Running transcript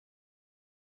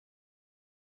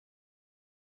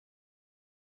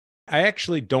I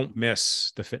actually don't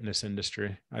miss the fitness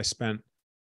industry. I spent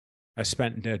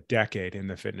a decade in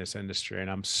the fitness industry,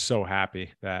 and I'm so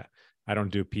happy that I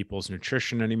don't do people's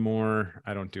nutrition anymore.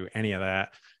 I don't do any of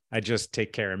that. I just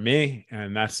take care of me,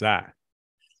 and that's that.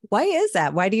 Why is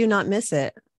that? Why do you not miss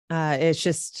it? It's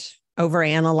just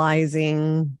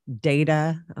overanalyzing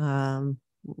data.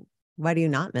 Why do you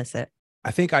not miss it?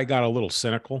 I think I got a little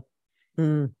cynical.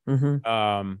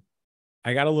 Mm-hmm.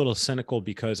 I got a little cynical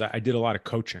because I did a lot of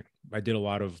coaching. I did a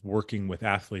lot of working with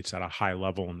athletes at a high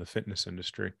level in the fitness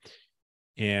industry.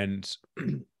 And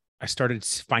I started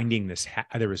finding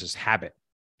there was this habit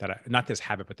not this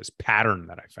habit, but this pattern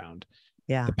that I found.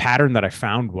 Yeah. The pattern that I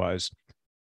found was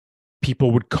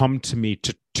people would come to me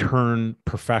to turn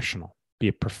professional, be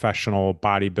a professional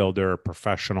bodybuilder, a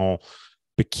professional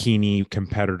bikini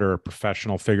competitor, a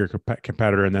professional figure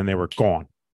competitor, and then they were gone.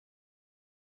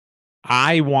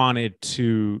 I wanted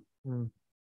to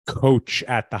coach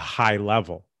at the high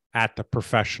level, at the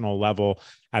professional level,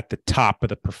 at the top of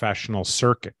the professional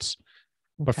circuits.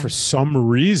 Okay. But for some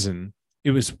reason,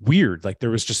 it was weird. Like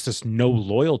there was just this no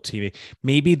loyalty.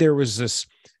 Maybe there was this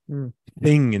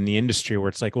thing in the industry where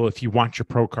it's like, well, if you want your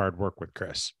pro card, work with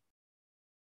Chris.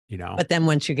 You know, but then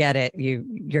once you get it,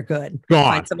 you're good. Gone.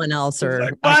 Find someone else, or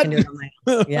like, I can do it on my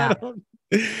own. Yeah.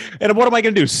 And what am I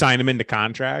going to do? Sign them into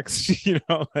contracts? You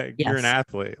know, like yes. You're an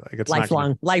athlete. Like it's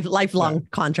lifelong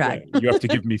contract. Yeah. You have to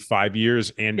give me 5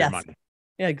 years and your money.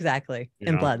 Yeah, exactly.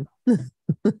 And blood.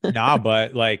 Nah,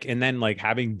 but like, and then like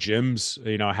having gyms,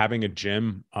 you know, having a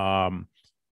gym,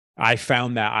 I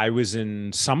found that I was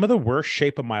in some of the worst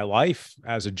shape of my life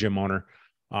as a gym owner.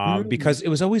 Because it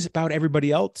was always about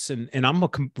everybody else. And I'm a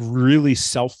really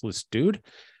selfless dude.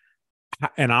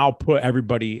 And I'll put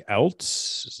everybody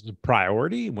else as a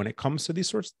priority when it comes to these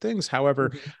sorts of things.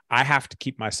 However, I have to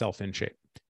keep myself in shape.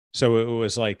 So it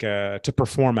was like to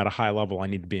perform at a high level, I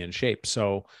need to be in shape.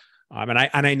 So, and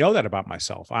I know that about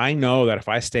myself. I know that if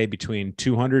I stay between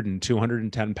 200 and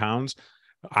 210 pounds,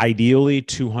 ideally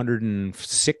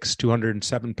 206,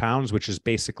 207 pounds, which is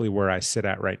basically where I sit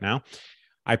at right now,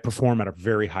 I perform at a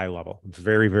very high level,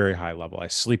 very, very high level. I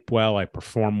sleep well. I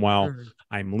perform well.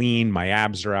 I'm lean. My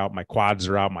abs are out. My quads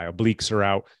are out. My obliques are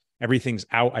out. Everything's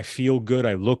out. I feel good.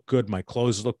 I look good. My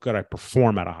clothes look good. I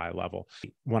perform at a high level.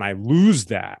 When I lose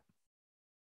that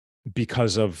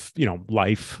because of, you know,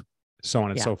 life, so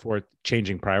on and so forth,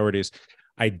 changing priorities,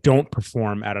 I don't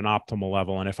perform at an optimal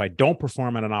level. And if I don't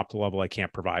perform at an optimal level, I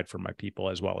can't provide for my people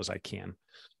as well as I can.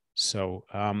 So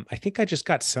I think I just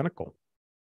got cynical.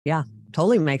 Yeah,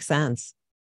 totally makes sense.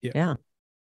 Yeah.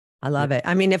 I love it.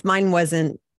 I mean, if mine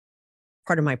wasn't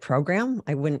part of my program,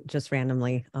 I wouldn't just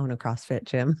randomly own a CrossFit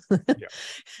gym,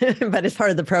 but it's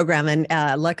part of the program. And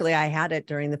luckily I had it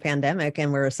during the pandemic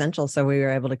and we're essential. So we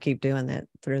were able to keep doing it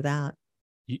through that.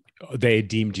 They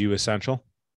deemed you essential?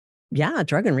 Yeah.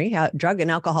 Drug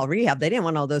and alcohol rehab. They didn't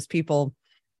want all those people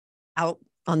out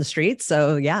on the streets.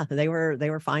 So yeah, they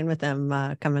were fine with them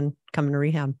coming to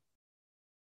rehab.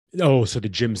 Oh, so the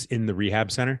gym's in the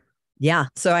rehab center? Yeah.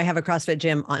 So I have a CrossFit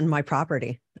gym on my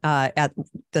property at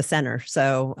the center.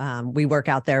 So we work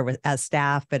out there as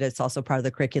staff, but it's also part of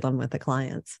the curriculum with the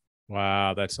clients.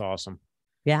 Wow. That's awesome.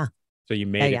 Yeah. So you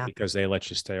made it because they let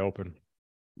you stay open.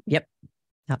 Yep.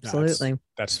 Absolutely.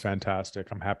 That's fantastic.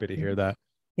 I'm happy to hear that.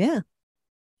 Yeah.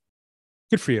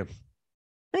 Good for you.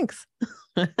 Thanks.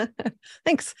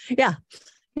 Thanks. Yeah.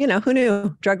 You know, who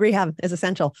knew drug rehab is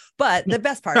essential? But the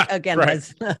best part, again,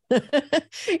 was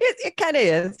it kind of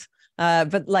is.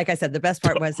 But like I said, the best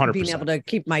part was 100%. Being able to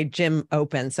keep my gym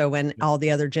open. So when all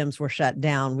the other gyms were shut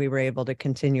down, we were able to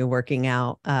continue working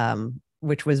out,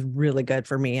 which was really good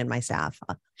for me and my staff.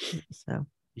 So.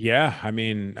 Yeah, I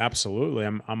mean, absolutely.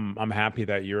 I'm happy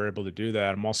that you're able to do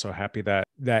that. I'm also happy that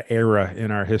that era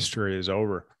in our history is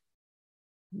over.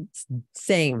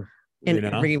 Same in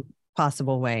every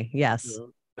possible way. Yes.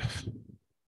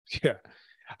 Yeah.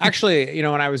 Actually, you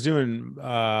know, when I was doing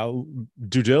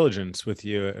due diligence with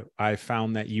you, I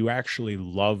found that you actually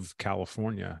love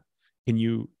California. Can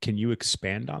you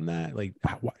expand on that? Like,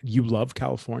 you love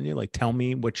California? Like, tell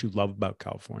me what you love about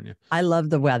California. I love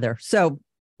the weather. So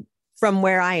from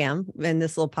where I am in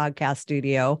this little podcast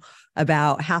studio,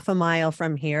 about half a mile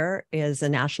from here is a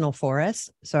national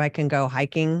forest. So I can go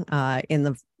hiking in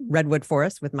the redwood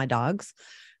forest with my dogs.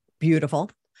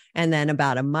 Beautiful. And then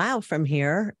about a mile from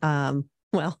here,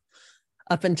 well,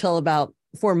 up until about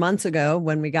 4 months ago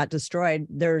when we got destroyed,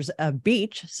 there's a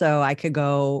beach. So I could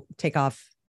go take off.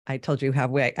 I told you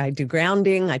how I do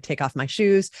grounding. I take off my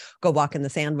shoes, go walk in the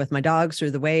sand with my dogs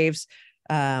through the waves.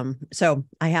 So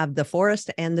I have the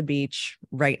forest and the beach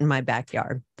right in my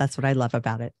backyard. That's what I love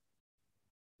about it.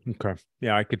 Okay.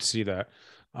 Yeah, I could see that.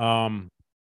 And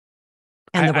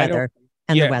the I don't, weather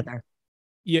and the yeah, weather.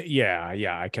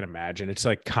 yeah. I can imagine. It's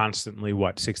like constantly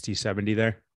what, 60, 70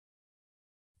 there?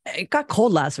 It got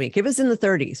cold last week. It was in the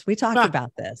 30s. We talked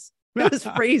about this. It was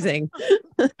freezing.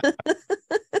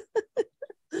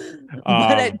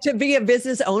 But um, to be a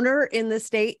business owner in the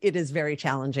state, it is very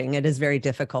challenging. It is very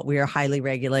difficult. We are highly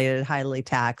regulated, highly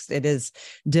taxed. It is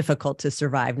difficult to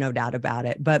survive, no doubt about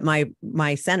it. But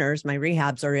my centers, my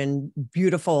rehabs are in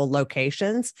beautiful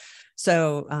locations.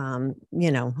 So,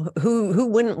 who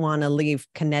wouldn't want to leave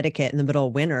Connecticut in the middle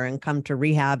of winter and come to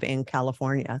rehab in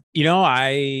California?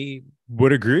 I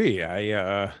would agree.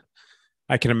 I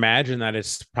can imagine that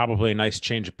it's probably a nice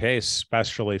change of pace,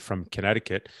 especially from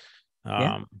Connecticut.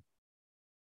 Yeah. Um,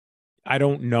 I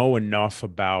don't know enough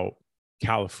about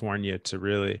California to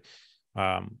really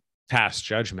um, pass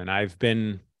judgment. I've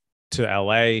been to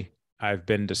LA, I've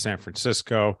been to San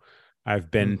Francisco,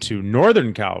 I've been to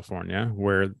Northern California,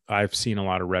 where I've seen a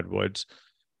lot of redwoods,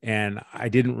 and I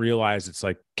didn't realize it's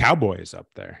like cowboys up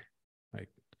there. Like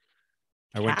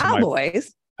I went to my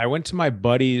Cowboys. I went to my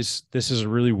buddies. This is a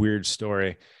really weird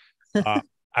story.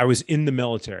 I was in the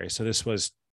military, so this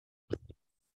was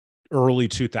early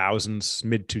 2000s,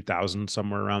 mid 2000s,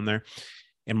 somewhere around there.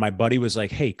 And my buddy was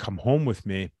like, "Hey, come home with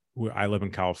me. I live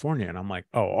in California." And I'm like,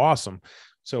 "Oh, awesome."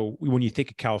 So when you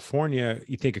think of California,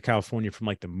 you think of California from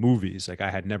like the movies. Like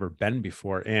I had never been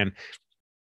before. And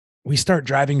we start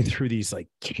driving through these like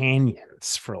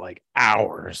canyons for like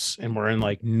hours. And we're in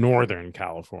like Northern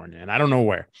California and I don't know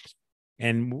where.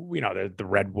 And, the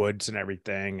redwoods and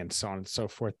everything and so on and so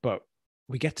forth. But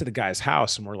we get to the guy's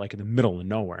house and we're like in the middle of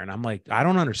nowhere. And I'm like, I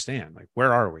don't understand. Like,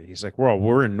 where are we? He's like, well,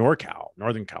 we're in NorCal,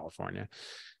 Northern California.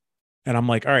 And I'm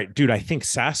like, all right, dude, I think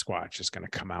Sasquatch is going to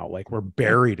come out. Like, we're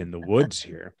buried in the woods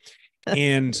here.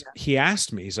 And he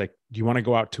asked me, he's like, do you want to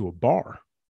go out to a bar?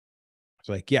 I was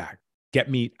like, yeah, get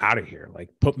me out of here. Like,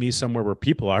 put me somewhere where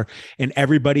people are. And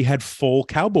everybody had full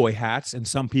cowboy hats and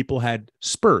some people had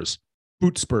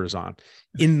boot spurs on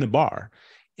in the bar.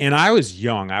 And I was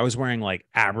young. I was wearing like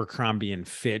Abercrombie and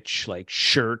Fitch, like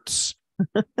shirts.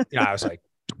 I was like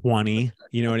 20,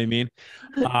 you know what I mean?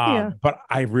 Yeah. But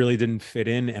I really didn't fit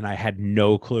in and I had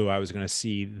no clue I was going to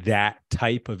see that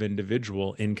type of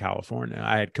individual in California.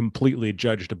 I had completely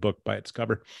judged a book by its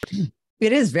cover.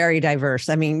 It is very diverse.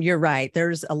 I mean, you're right.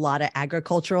 There's a lot of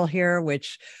agricultural here,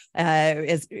 which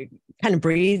is kind of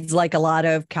breeds like a lot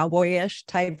of cowboyish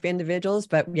type individuals.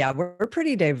 But yeah, we're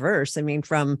pretty diverse. I mean,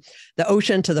 from the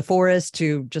ocean to the forest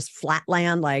to just flat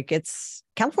land,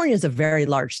 California is a very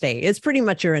large state. It's pretty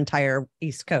much your entire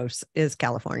East Coast is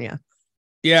California.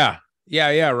 Yeah.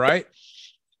 Right.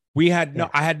 I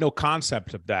had no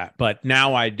concept of that, but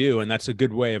now I do. And that's a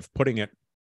good way of putting it.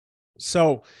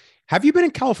 So, have you been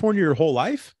in California your whole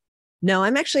life? No,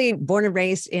 I'm actually born and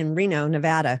raised in Reno,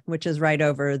 Nevada, which is right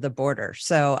over the border.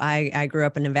 So I grew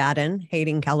up a Nevadan,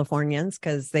 hating Californians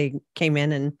because they came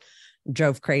in and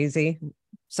drove crazy.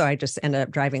 So I just ended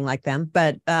up driving like them.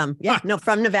 But from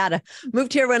Nevada.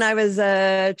 Moved here when I was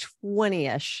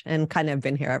 20-ish and kind of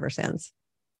been here ever since.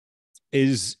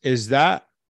 Is that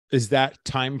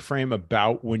time frame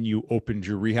about when you opened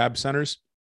your rehab centers?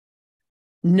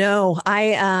 No,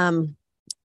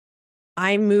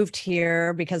 I moved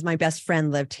here because my best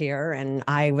friend lived here and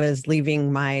I was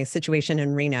leaving my situation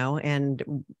in Reno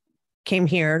and came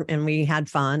here and we had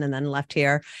fun and then left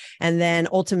here. And then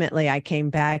ultimately I came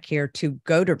back here to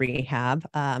go to rehab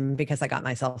because I got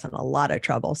myself in a lot of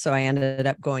trouble. So I ended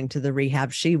up going to the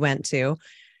rehab she went to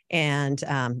and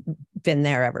been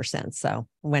there ever since. So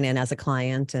went in as a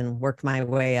client and worked my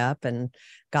way up and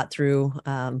got through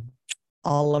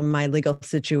all of my legal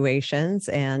situations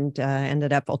and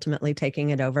ended up ultimately taking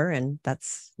it over. And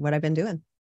that's what I've been doing.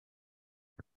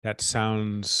 That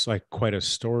sounds like quite a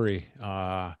story.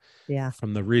 Yeah.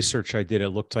 From the research I did, it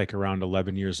looked like around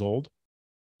 11 years old.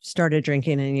 Started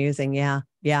drinking and using. Yeah.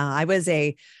 Yeah. I was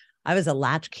a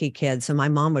latchkey kid. So my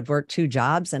mom would work 2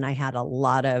 jobs and I had a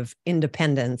lot of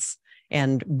independence.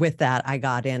 And with that, I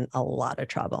got in a lot of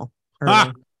trouble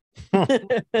early.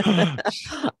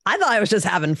 I thought I was just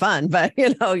having fun, but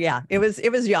yeah, it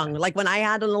was young. Like when I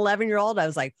had an 11-year-old, I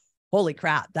was like, holy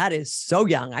crap, that is so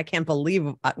young. I can't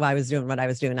believe I was doing what I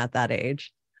was doing at that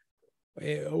age.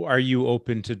 Are you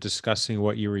open to discussing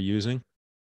what you were using?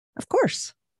 Of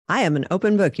course. I am an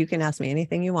open book. You can ask me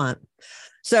anything you want.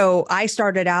 So I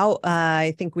started out,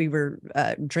 I think we were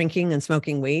drinking and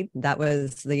smoking weed. That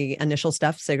was the initial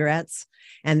stuff, cigarettes.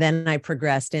 And then I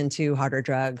progressed into harder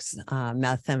drugs,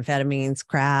 methamphetamines,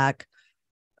 crack,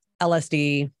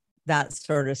 LSD, that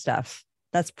sort of stuff.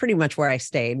 That's pretty much where I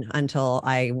stayed until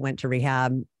I went to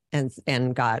rehab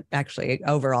and got actually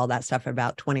over all that stuff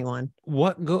about 21.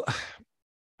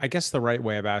 I guess the right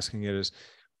way of asking it is,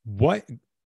 what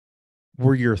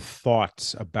were your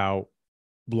thoughts about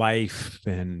life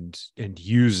and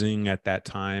using at that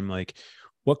time? Like,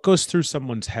 what goes through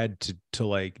someone's head to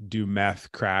like do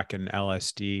meth, crack, and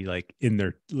LSD like in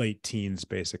their late teens,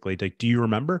 basically? Like, do you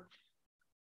remember?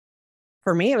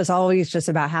 For me, it was always just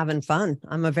about having fun.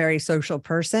 I'm a very social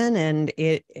person, and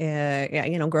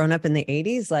yeah, growing up in the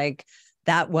 80s, like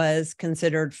that was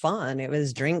considered fun. It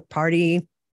was drink, party,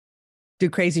 do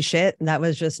crazy shit. And that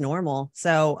was just normal.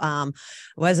 So,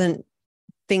 wasn't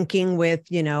thinking with,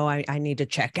 I need to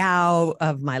check out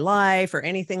of my life or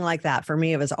anything like that. For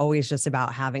me, it was always just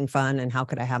about having fun and how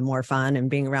could I have more fun and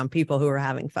being around people who were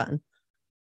having fun.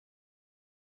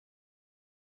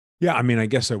 Yeah, I mean, I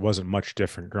guess it wasn't much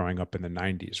different growing up in the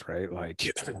 90s, right? Like,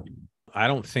 I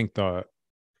don't think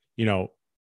you know,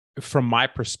 from my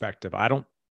perspective,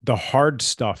 the hard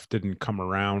stuff didn't come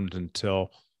around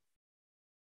until,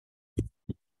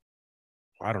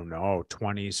 I don't know,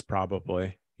 20s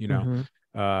probably, Mm-hmm.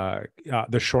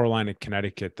 the shoreline of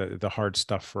Connecticut, the hard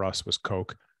stuff for us was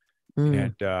Coke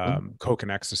and Coke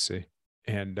and ecstasy.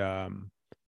 And I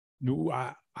mean,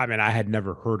 I had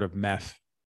never heard of meth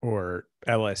or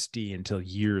LSD until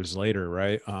years later,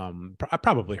 right? I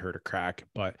probably heard of crack,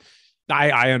 but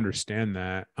I understand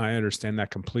that. I understand that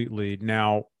completely.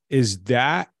 Now, is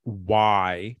that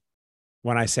why,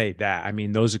 when I say that, I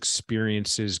mean those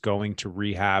experiences going to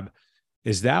rehab,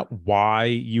 is that why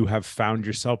you have found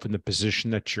yourself in the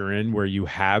position that you're in, where you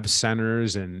have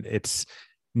centers and it's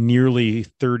nearly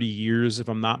 30 years, if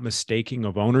I'm not mistaken,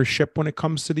 of ownership when it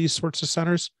comes to these sorts of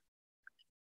centers?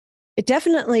 It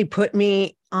definitely put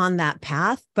me on that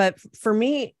path. But for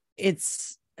me,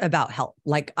 it's about help.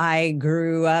 Like I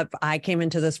grew up, I came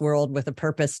into this world with a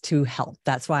purpose to help.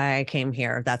 That's why I came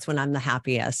here. That's when I'm the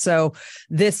happiest. So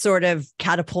this sort of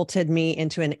catapulted me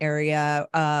into an area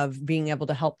of being able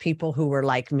to help people who were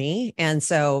like me. And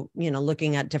so,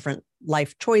 looking at different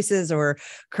life choices or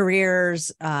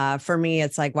careers, for me,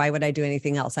 it's like, why would I do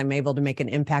anything else? I'm able to make an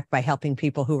impact by helping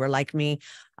people who were like me.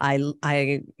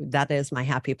 That is my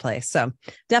happy place. So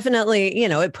definitely,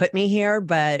 it put me here,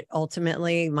 but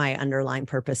ultimately my underlying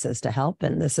purpose is to help.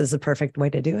 And this is a perfect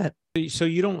way to do it. So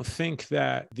you don't think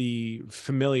that the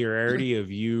familiarity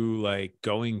of you like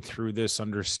going through this,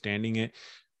 understanding it,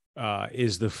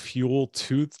 is the fuel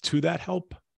to that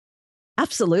help?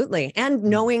 Absolutely. And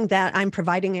knowing that I'm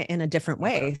providing it in a different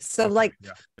way. So like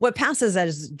Yeah. what passes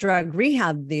as drug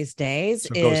rehab these days So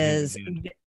it goes hand is, in hand.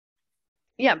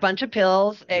 yeah, a bunch of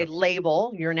pills, a Yep.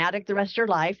 label, you're an addict the rest of your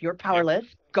life, you're Yep. powerless,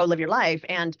 go live your life.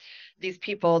 And these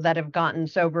people that have gotten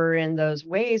sober in those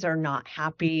ways are not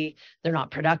happy, they're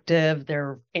not productive,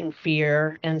 they're in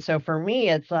fear. And so for me,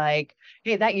 it's like,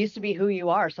 hey, that used to be who you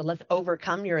are. So let's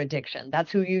overcome your addiction.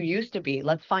 That's who you used to be.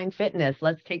 Let's find fitness.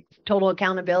 Let's take total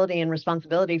accountability and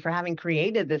responsibility for having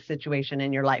created this situation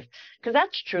in your life. Because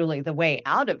that's truly the way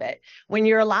out of it. When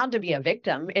you're allowed to be a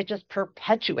victim, it just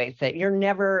perpetuates it. You're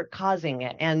never causing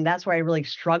it. And that's where I really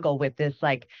struggle with this,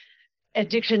 like,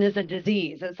 addiction is a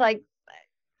disease. It's like,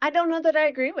 I don't know that I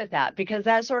agree with that, because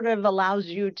that sort of allows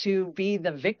you to be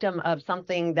the victim of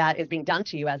something that is being done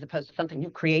to you as opposed to something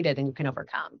you created and you can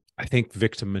overcome. I think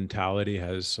victim mentality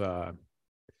has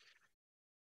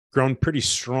grown pretty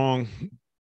strong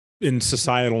in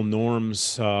societal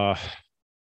norms,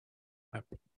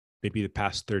 maybe the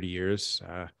past 30 years.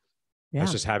 I was Yeah.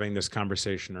 just having this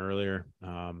conversation earlier.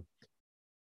 I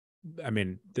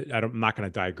mean, I'm not going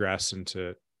to digress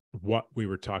into what we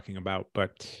were talking about,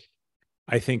 but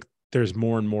I think there's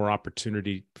more and more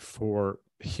opportunity for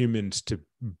humans to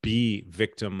be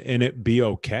victim and it be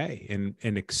okay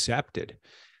and accepted.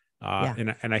 Yeah.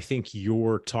 And I think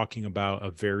you're talking about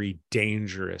a very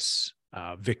dangerous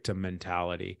victim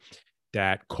mentality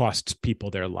that costs people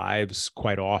their lives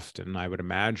quite often. I would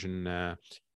imagine.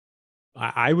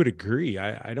 I would agree.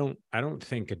 I don't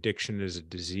think addiction is a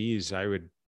disease. I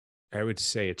would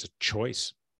say it's a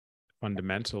choice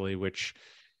fundamentally, which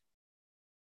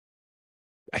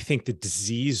I think the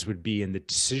disease would be in the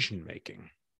decision making.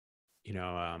 You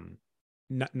know,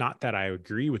 not that I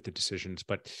agree with the decisions,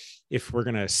 but if we're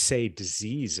gonna say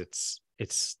disease,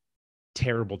 it's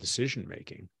terrible decision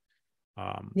making.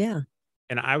 Um, Yeah.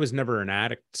 and I was never an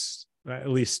addict. At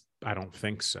least I don't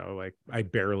think so. Like I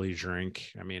barely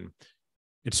drink. I mean,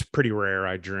 it's pretty rare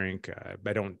I drink.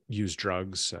 I don't use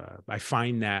drugs. I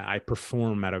find that I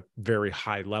perform at a very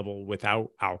high level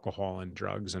without alcohol and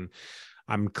drugs, and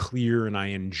I'm clear and I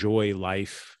enjoy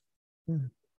life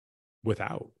Mm.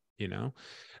 without. You know,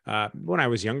 When I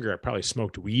was younger, I probably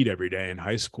smoked weed every day in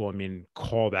high school. I mean,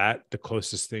 call that the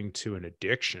closest thing to an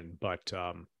addiction, but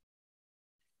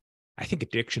I think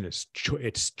addiction is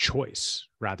it's choice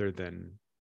rather than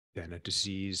a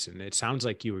disease. And it sounds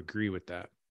like you agree with that.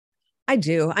 I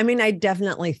do. I mean, I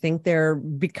definitely think there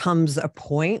becomes a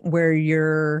point where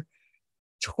your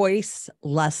choice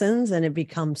lessens and it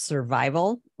becomes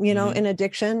survival, in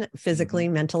addiction, physically,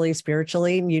 mentally,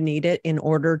 spiritually. You need it in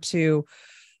order to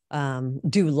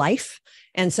do life.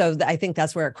 And so I think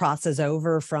that's where it crosses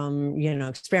over from,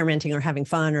 experimenting or having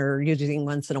fun or using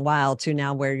once in a while to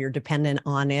now where you're dependent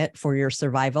on it for your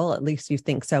survival. At least you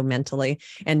think so mentally.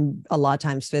 And a lot of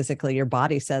times physically, your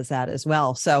body says that as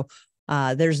well. So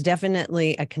there's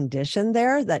definitely a condition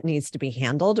there that needs to be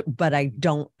handled, but I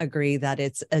don't agree that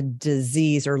it's a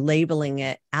disease, or labeling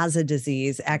it as a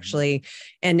disease actually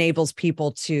enables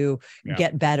people to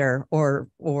get better or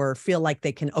feel like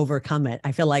they can overcome it.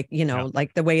 I feel like,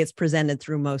 like the way it's presented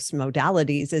through most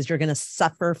modalities is you're going to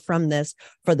suffer from this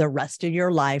for the rest of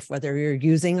your life, whether you're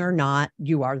using or not,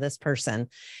 you are this person.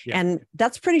 And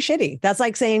that's pretty shitty. That's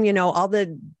like saying, all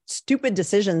the stupid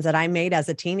decisions that I made as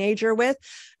a teenager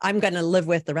I'm going to live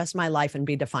with the rest of my life and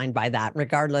be defined by that,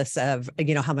 regardless of,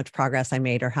 how much progress I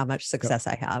made or how much success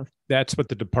I have. That's what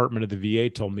the Department of the VA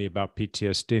told me about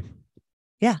PTSD.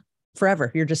 Yeah.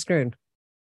 Forever. You're just screwed.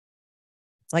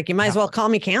 Like, you might as well call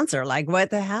me cancer. Like,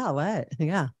 what the hell? What?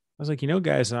 Yeah. I was like,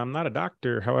 guys, I'm not a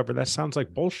doctor. However, that sounds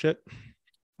like bullshit.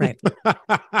 Right.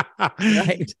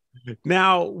 Right.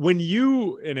 Now,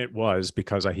 and it was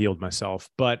because I healed myself,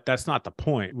 but that's not the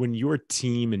point. When your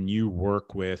team and you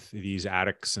work with these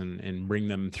addicts and bring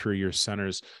them through your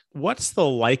centers, what's the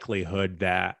likelihood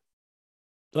that,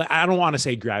 I don't want to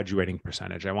say graduating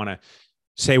percentage, I want to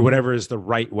say whatever is the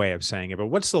right way of saying it, but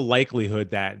what's the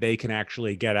likelihood that they can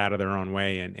actually get out of their own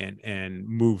way and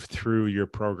move through your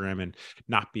program and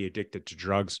not be addicted to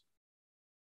drugs?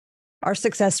 Our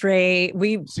success rate,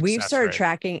 we've started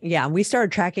tracking. Yeah. We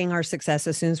started tracking our success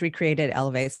as soon as we created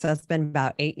Elevate. So that's been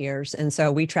about 8 years. And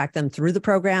so we track them through the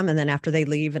program and then after they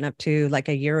leave and up to like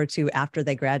a year or two after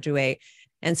they graduate.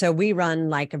 And so we run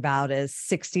like about a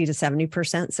 60 to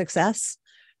 70% success.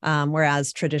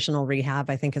 Whereas traditional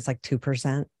rehab, I think is like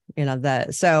 2%,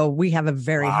 so we have a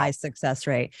very high success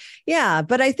rate. Yeah.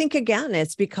 But I think, again,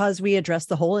 it's because we address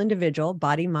the whole individual,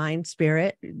 body, mind,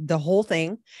 spirit, the whole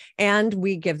thing. And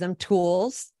we give them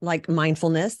tools like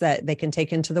mindfulness that they can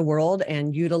take into the world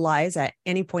and utilize at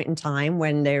any point in time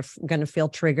when they're going to feel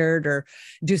triggered or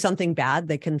do something bad.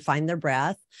 They can find their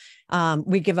breath.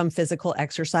 We give them physical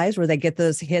exercise where they get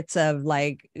those hits of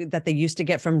like that they used to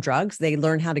get from drugs. They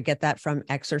learn how to get that from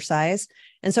exercise.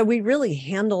 And so we really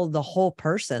handle the whole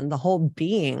person, the whole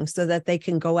being, so that they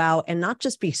can go out and not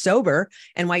just be sober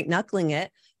and white knuckling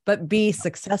it, but be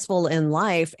successful in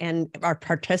life and are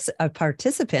a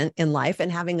participant in life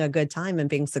and having a good time and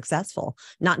being successful,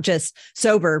 not just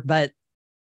sober, but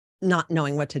not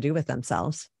knowing what to do with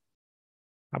themselves.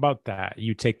 How about that?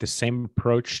 You take the same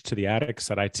approach to the addicts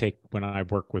that I take when I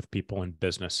work with people in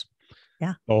business.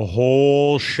 Yeah. The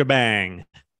whole shebang.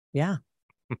 Yeah.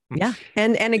 Yeah.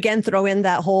 And again, throw in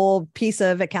that whole piece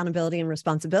of accountability and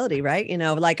responsibility, right?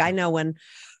 Like I know when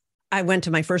I went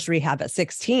to my first rehab at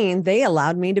 16, they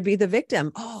allowed me to be the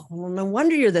victim. Oh, well, no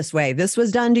wonder you're this way. This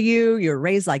was done to you. You're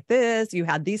raised like this. You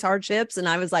had these hardships. And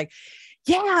I was like,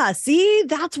 yeah, see,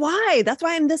 that's why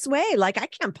I'm this way. Like, I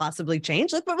can't possibly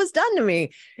change. Look what was done to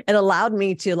me. It allowed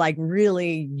me to like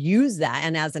really use that.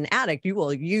 And as an addict, you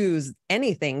will use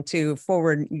anything to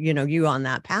forward, you on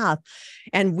that path.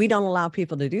 And we don't allow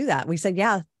people to do that. We said,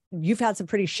 yeah, you've had some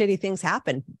pretty shitty things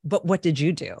happen, but what did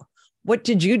you do? What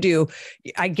did you do?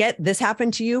 I get this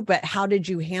happened to you, but how did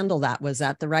you handle that? Was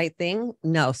that the right thing?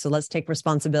 No. So let's take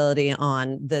responsibility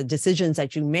on the decisions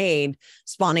that you made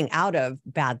spawning out of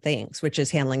bad things, which is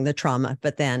handling the trauma,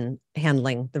 but then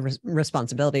handling the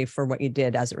responsibility for what you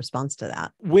did as a response to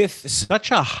that. With such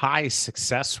a high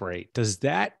success rate, does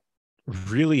that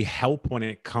really help when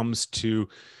it comes to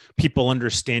people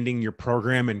understanding your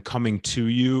program and coming to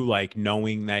you, like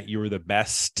knowing that you're the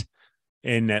best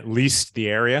in at least the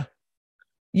area?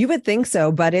 You would think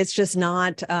so, but it's just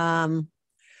not,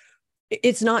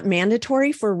 it's not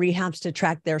mandatory for rehabs to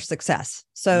track their success.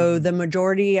 So the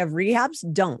majority of rehabs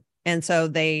don't. And so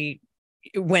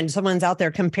when someone's out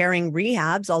there comparing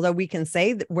rehabs, although we can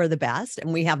say that we're the best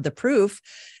and we have the proof,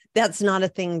 that's not a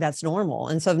thing that's normal.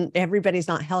 And so everybody's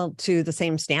not held to the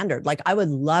same standard. Like, I would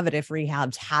love it if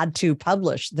rehabs had to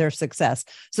publish their success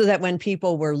so that when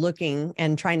people were looking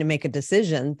and trying to make a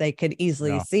decision, they could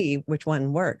easily see which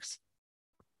one works.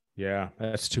 Yeah,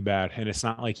 that's too bad. And it's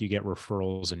not like you get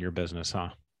referrals in your business, huh?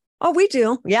 Oh, we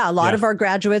do. Yeah. A lot Yeah. of our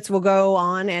graduates will go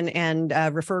on and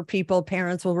refer people.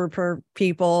 Parents will refer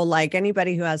people, like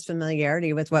anybody who has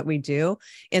familiarity with what we do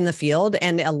in the field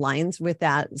and aligns with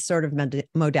that sort of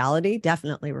modality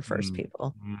definitely refers Mm,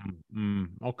 people.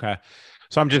 okay.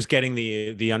 So I'm just getting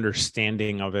the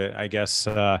understanding of it, I guess.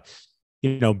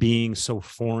 Being so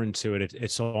foreign to it,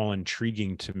 it's all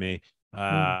intriguing to me.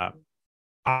 Mm.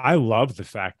 I love the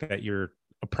fact that you're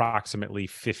approximately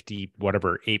 50,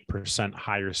 whatever, 8%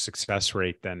 higher success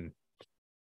rate than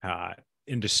uh,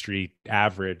 industry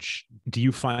average. Do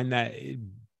you find that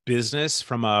business,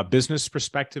 from a business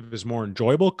perspective, is more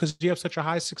enjoyable because you have such a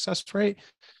high success rate?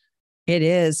 It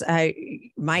is. Yeah.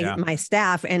 My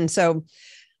staff, and so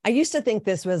I used to think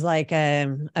this was like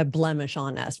a blemish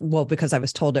on us. Well, because I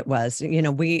was told it was.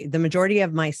 The majority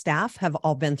of my staff have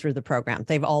all been through the program.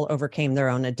 They've all overcame their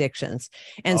own addictions.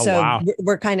 And Oh, so wow.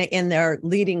 we're kind of in there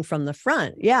leading from the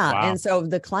front. Yeah. Wow. And so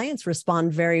the clients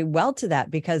respond very well to that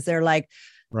because they're like,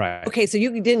 Right. okay, so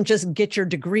you didn't just get your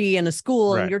degree in a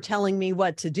school and Right. you're telling me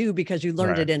what to do because you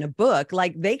learned Right. it in a book.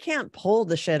 Like they can't pull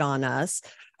the shit on us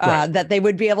Right. that they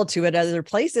would be able to at other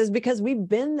places because we've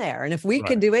been there. And if we could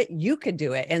Right. do it, you could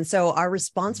do it. And so our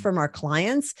response from our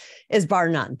clients is bar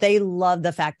none. They love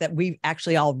the fact that we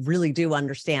actually all really do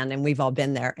understand and we've all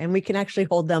been there and we can actually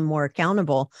hold them more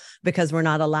accountable because we're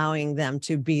not allowing them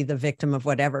to be the victim of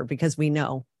whatever because we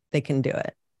know they can do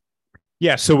it.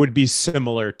 Yeah, so it would be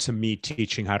similar to me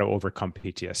teaching how to overcome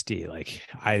PTSD. Like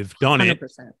I've done it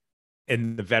 100%.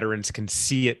 and the veterans can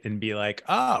see it and be like,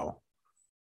 "Oh,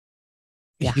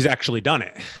 Yeah. he's actually done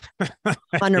it." you know,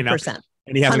 100%.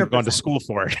 and he hasn't gone to 100%. school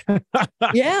for it.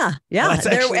 Yeah. Well, Yeah.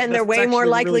 They're that's way more actually really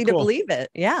likely to cool. believe it.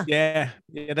 Yeah. Yeah,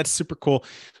 yeah, that's super cool.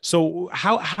 So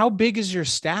how big is your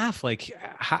staff? Like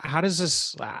how does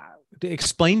this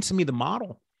explain to me the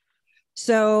model?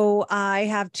 So I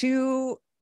have two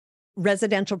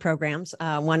residential programs,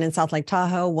 one in South Lake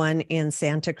Tahoe, one in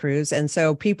Santa Cruz. And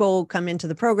so people come into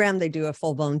the program, they do a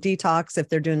full blown detox. If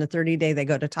they're doing a 30-day, they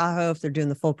go to Tahoe. If they're doing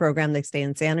the full program, they stay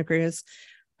in Santa Cruz.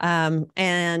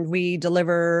 And we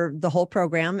deliver the whole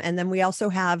program. And then we also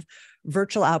have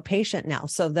virtual outpatient now.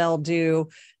 So they'll do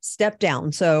step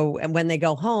down. So and when they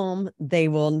go home, they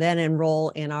will then enroll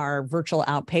in our virtual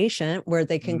outpatient where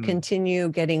they can continue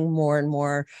getting more and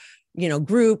more,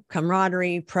 group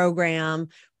camaraderie program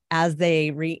as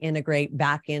they reintegrate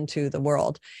back into the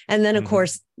world. And then, of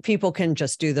course, people can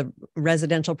just do the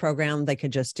residential program. They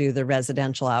could just do the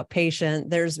residential outpatient.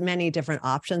 There's many different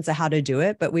options of how to do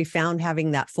it, but we found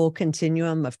having that full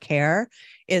continuum of care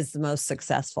is the most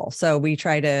successful. So we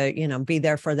try to, be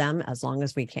there for them as long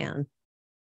as we can.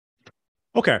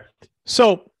 Okay.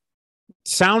 So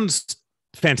sounds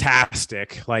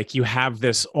fantastic. Like you have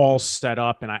this all set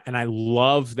up, and I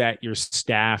love that your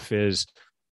staff is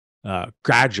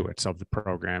graduates of the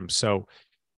program. So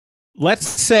let's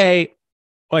say,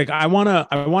 like, I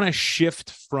want to shift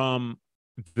from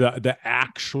the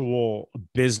actual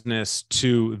business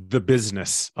to the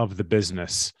business of the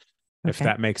business, if Okay.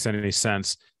 that makes any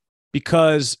sense.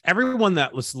 Because everyone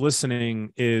that was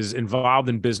listening is involved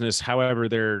in business. However,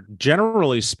 they're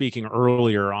generally speaking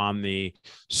earlier on the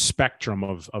spectrum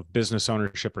of business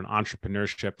ownership and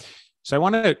entrepreneurship. So I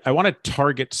want to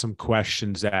target some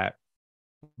questions that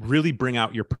really bring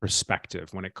out your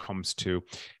perspective when it comes to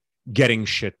getting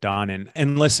shit done.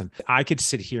 And listen, I could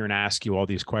sit here and ask you all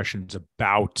these questions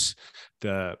about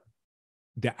the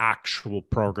actual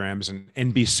programs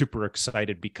and be super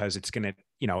excited because it's going to,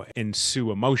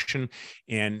 ensue emotion,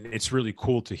 and it's really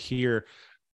cool to hear.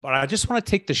 But I just want to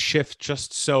take the shift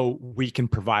just so we can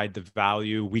provide the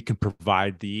value, we can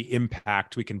provide the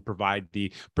impact, we can provide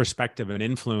the perspective and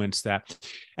influence that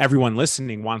everyone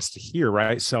listening wants to hear,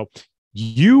 right? So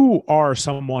you are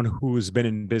someone who's been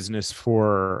in business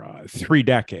for 3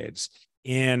 decades,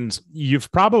 and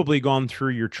you've probably gone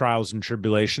through your trials and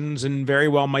tribulations and very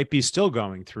well might be still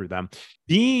going through them.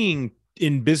 Being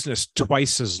in business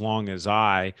twice as long as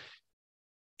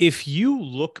if you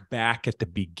look back at the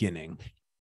beginning,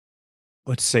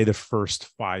 let's say the first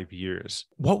 5 years,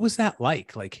 what was that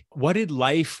like? Like, what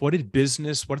did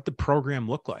business, what did the program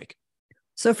look like?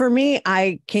 So for me,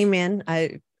 I came in,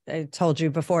 I told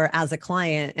you before, as a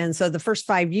client. And so the first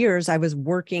 5 years, I was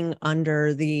working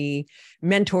under the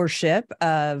mentorship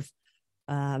of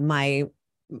my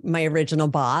original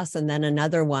boss and then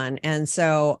another one. And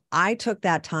so I took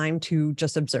that time to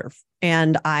just observe.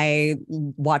 And I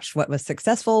watched what was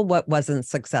successful, what wasn't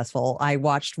successful. I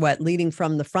watched what leading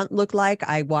from the front looked like.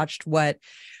 I watched what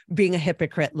being a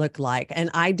hypocrite looked like. And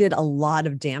I did a lot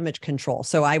of damage control.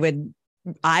 So I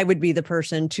would be the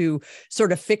person to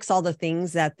sort of fix all the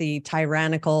things that the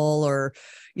tyrannical or,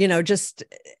 just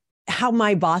how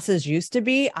my bosses used to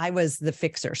be, I was the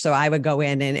fixer. So I would go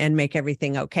in and make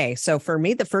everything okay. So for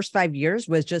me, the first 5 years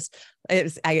was just,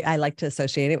 I like to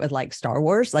associate it with like Star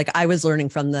Wars. Like I was learning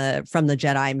from the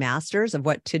Jedi masters of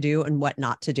what to do and what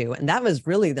not to do. And that was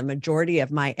really the majority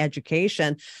of my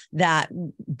education that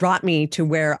brought me to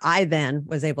where I then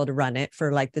was able to run it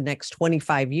for like the next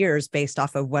 25 years based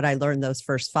off of what I learned those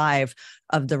first 5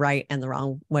 of the right and the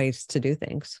wrong ways to do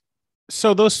things.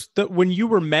 So when you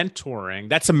were mentoring,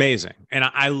 that's amazing. And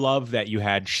I love that you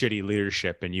had shitty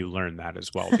leadership and you learned that as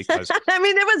well, because I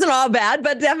mean, it wasn't all bad,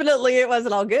 but definitely it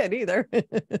wasn't all good either.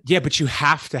 yeah, but you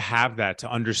have to have that to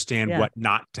understand Yeah. what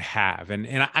not to have. And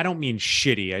I don't mean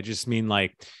shitty. I just mean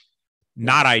like Yeah.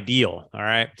 not ideal. All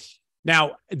right.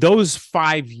 Now, those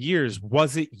 5 years,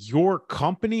 was it your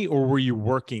company or were you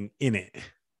working in it?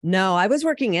 No, I was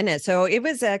working in it. So it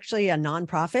was actually a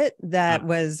nonprofit that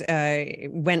was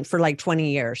went for like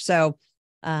 20 years. So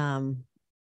I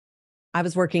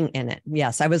was working in it.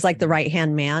 Yes, I was like the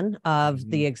right-hand man of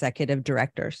the executive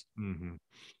directors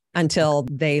until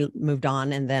they moved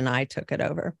on and then I took it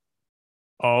over.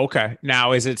 Oh, okay.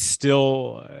 Now, is it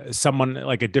still someone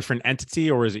like a different entity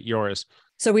or is it yours?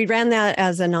 So we ran that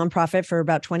as a nonprofit for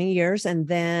about 20 years. And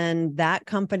then that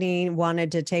company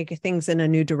wanted to take things in a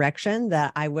new direction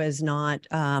that I was not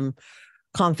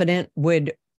confident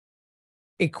would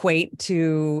equate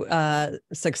to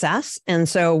success. And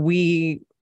so we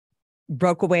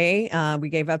broke away. We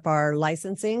gave up our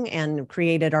licensing and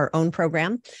created our own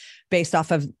program based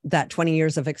off of that 20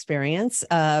 years of experience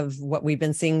of what we've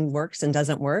been seeing works and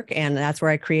doesn't work. And that's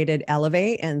where I created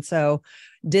Elevate. And so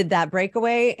did that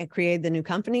breakaway and created the new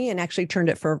company and actually turned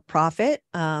it for profit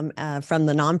from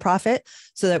the nonprofit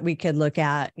so that we could look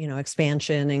at,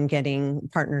 expansion and getting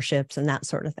partnerships and that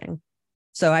sort of thing.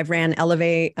 So I've ran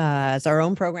Elevate as our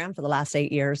own program for the last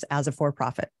 8 years as a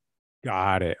for-profit.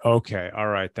 Got it. Okay. All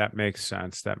right. That makes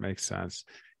sense.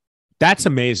 That's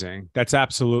amazing. That's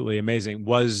absolutely amazing.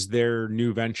 Was their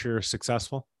new venture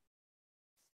successful?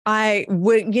 I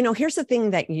would, here's the thing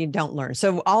that you don't learn.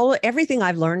 So everything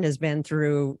I've learned has been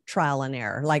through trial and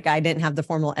error. Like I didn't have the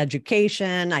formal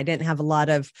education. I didn't have a lot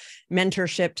of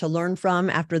mentorship to learn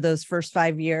from after those first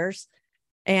 5 years.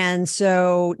 And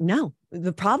so, no,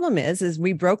 the problem is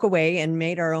we broke away and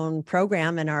made our own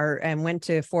program and went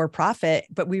to for profit,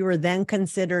 but we were then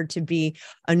considered to be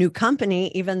a new company,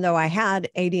 even though I had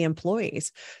 80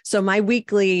 employees. So my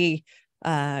weekly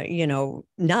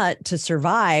nut to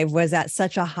survive was at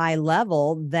such a high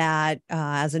level that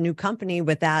as a new company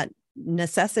with that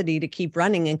necessity to keep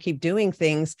running and keep doing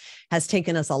things has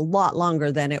taken us a lot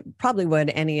longer than it probably would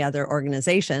any other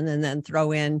organization. And then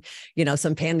throw in,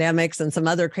 some pandemics and some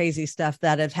other crazy stuff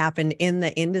that have happened in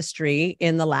the industry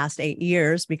in the last 8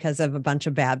 years because of a bunch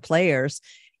of bad players.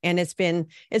 And it's been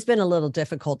a little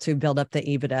difficult to build up the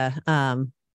EBITDA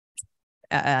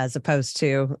as opposed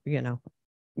to,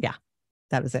 yeah.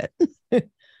 That was it.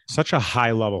 Such a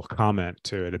high level comment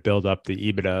to build up the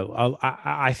EBITDA.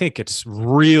 I think it's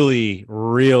really,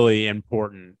 really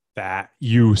important that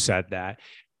you said that.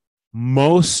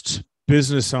 Most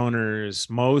business owners,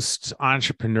 most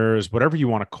entrepreneurs, whatever you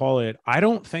want to call it, I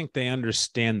don't think they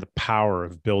understand the power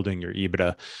of building your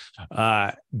EBITDA.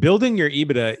 Building your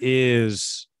EBITDA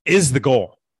is the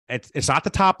goal. It's not the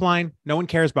top line. No one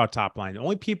cares about top line. The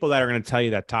only people that are going to tell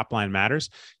you that top line matters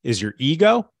is your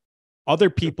ego,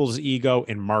 other people's ego,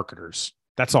 and marketers.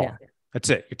 That's all. Yeah. That's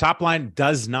it. Your top line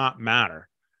does not matter.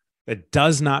 It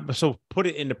does not. So put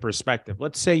it into perspective.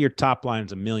 Let's say your top line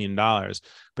is $1 million,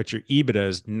 but your EBITDA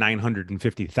is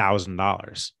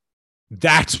 $950,000.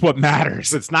 That's what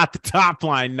matters. It's not the top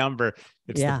line number.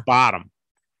 It's the bottom.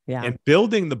 Yeah. And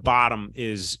building the bottom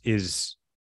is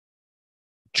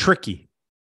tricky,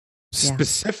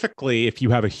 specifically if you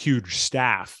have a huge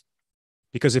staff.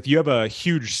 Because if you have a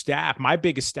huge staff, my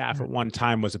biggest staff at one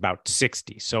time was about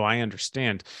 60. So I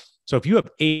understand. So if you have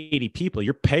 80 people,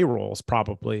 your payroll is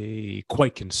probably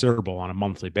quite considerable on a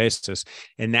monthly basis.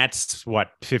 And that's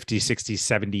what 50, 60,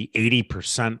 70,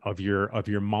 80% of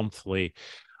your monthly.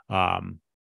 I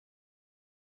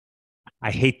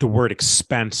hate the word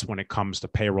expense when it comes to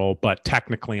payroll, but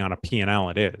technically on a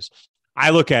P&L it is.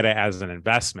 I look at it as an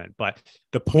investment, but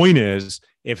the point is,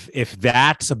 if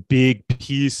that's a big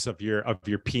piece of your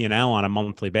P&L on a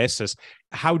monthly basis,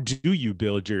 how do you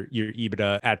build your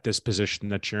EBITDA at this position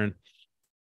that you're in?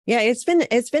 Yeah, it's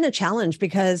been a challenge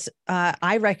because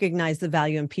I recognize the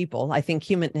value in people. I think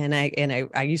human, and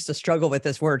I used to struggle with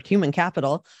this word, human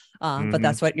capital, but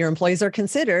that's what your employees are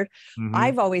considered.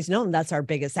 I've always known that's our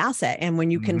biggest asset. And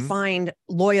when you can find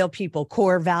loyal people,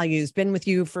 core values, been with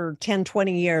you for 10,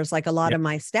 20 years, like a lot of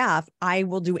my staff, I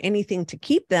will do anything to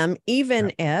keep them,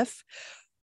 even if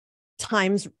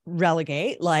times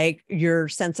relegate, like your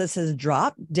census has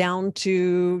dropped down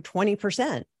to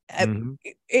 20%.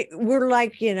 Mm-hmm. We're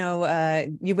like,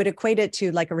 you would equate it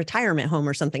to like a retirement home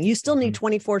or something. You still need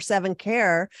 24/7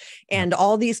 care and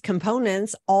all these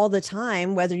components all the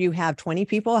time, whether you have 20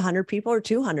 people, 100 people, or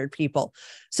 200 people.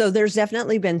 So there's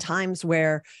definitely been times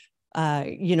where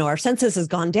our census has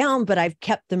gone down, but I've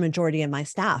kept the majority of my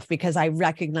staff because I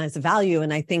recognize the value.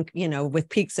 And I think, with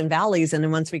peaks and valleys, and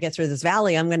then once we get through this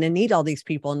valley, I'm going to need all these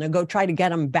people, and to go try to get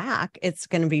them back, it's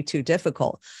going to be too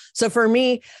difficult. So for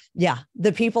me,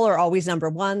 the people are always number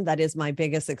one. That is my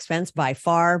biggest expense by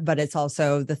far, but it's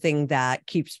also the thing that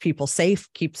keeps people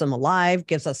safe, keeps them alive,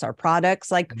 gives us our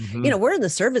products. Like, we're in the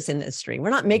service industry. We're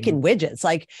not making widgets.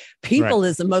 Like, people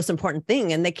is the most important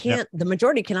thing. And the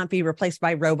majority cannot be replaced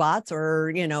by robots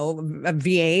or,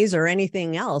 VAs or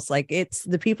anything else. Like, it's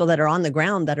the people that are on the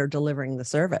ground that are delivering the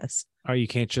service. Oh, you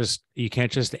can't just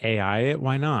AI it.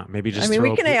 Why not? Maybe just,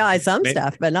 we can AI some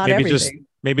stuff, but not everything.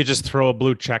 Maybe just throw a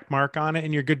blue check mark on it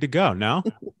and you're good to go. No?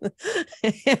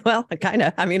 Well, kind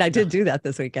of. I mean, I did do that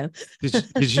this weekend.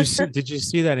 Did you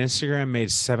see that Instagram made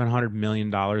 $700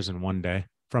 million in one day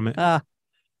from it? I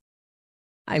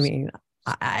mean,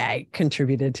 I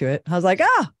contributed to it. I was like,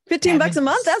 $15 a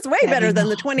month. That's way better than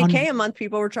the $20K a month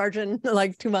people were charging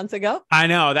like 2 months ago. I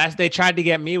know they tried to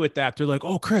get me with that. They're like,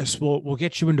 oh, Chris, we'll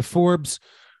get you into Forbes.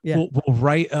 Yeah. We'll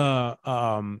write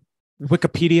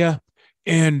Wikipedia,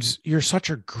 and you're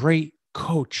such a great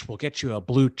coach. We'll get you a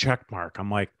blue check mark. I'm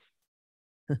like,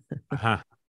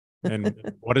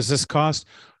 And what does this cost?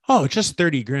 Oh, just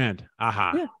 30 grand.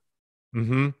 Yeah.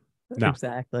 Mm-hmm. No.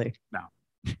 Exactly. No.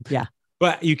 Yeah.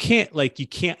 But you can't,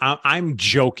 I'm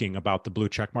joking about the blue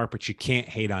check mark, but you can't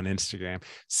hate on Instagram.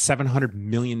 $700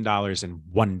 million in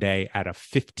one day at a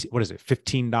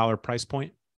 $15 price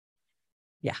point.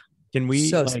 Yeah. Can we,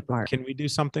 smart. Can we do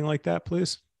something like that,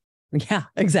 please? Yeah,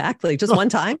 exactly. Just one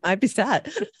time, I'd be set.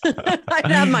 I'd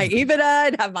have my EBITDA,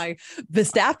 I'd have the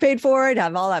staff paid for it,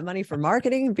 have all that money for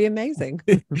marketing. It'd be amazing.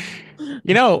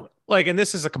 And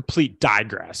this is a complete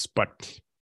digress, but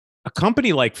a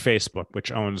company like Facebook,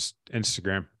 which owns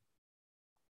Instagram,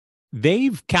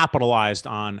 they've capitalized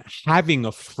on having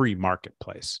a free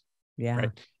marketplace. Yeah.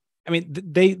 Right? I mean,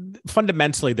 they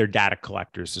fundamentally, they're data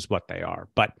collectors is what they are,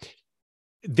 but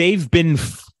they've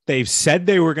said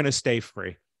they were going to stay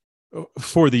free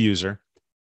for the user,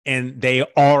 and they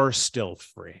are still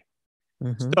free.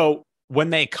 Mm-hmm. So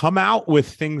when they come out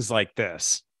with things like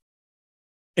this,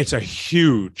 it's a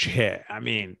huge hit. I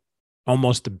mean,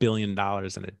 almost $1 billion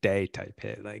in a day type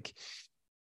hit. Like,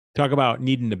 talk about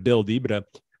needing to build EBITDA.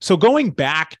 So going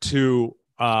back to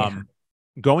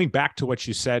what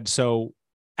you said. So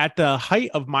at the height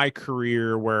of my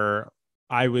career, where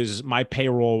my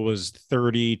payroll was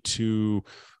 $30,000 to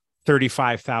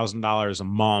 $35,000 a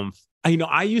month.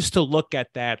 I used to look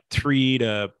at that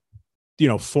 $300,000 to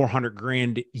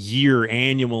 $400,000 a year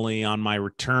annually on my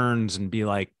returns and be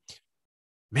like,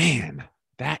 man,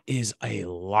 that is a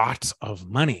lot of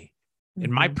money. Mm-hmm.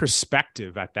 And my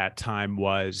perspective at that time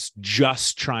was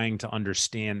just trying to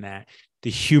understand that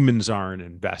the humans are an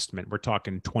investment. We're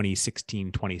talking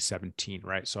 2016, 2017,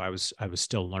 right? So I was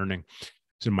still learning. I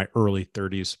was in my early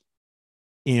 30s.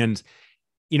 And,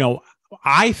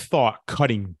 I thought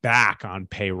cutting back on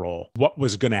payroll, what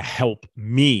was going to help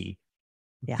me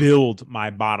build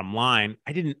my bottom line.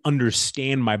 I didn't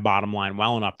understand my bottom line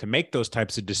well enough to make those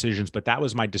types of decisions, but that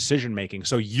was my decision making.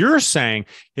 So you're saying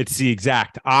it's the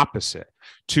exact opposite,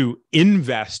 to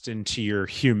invest into your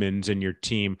humans and your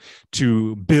team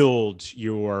to build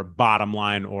your bottom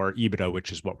line or EBITDA,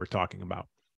 which is what we're talking about.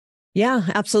 Yeah,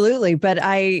 absolutely. But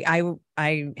I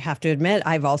have to admit,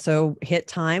 I've also hit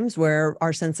times where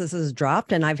our census has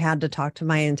dropped, and I've had to talk to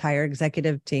my entire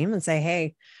executive team and say,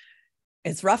 hey,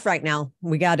 it's rough right now.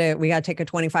 We got to take a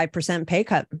 25% pay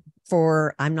cut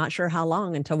for, I'm not sure how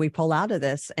long, until we pull out of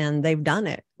this. And they've done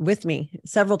it with me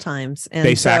several times. And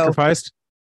they sacrificed.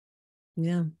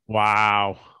 Yeah.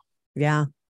 Wow. Yeah.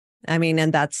 I mean,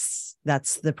 and that's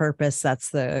the purpose. That's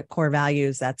the core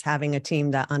values. That's having a team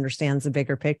that understands the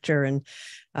bigger picture. And,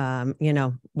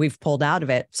 we've pulled out of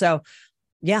it. So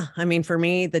yeah, I mean, for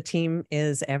me, the team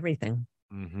is everything.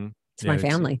 Mm-hmm. It's my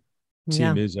family.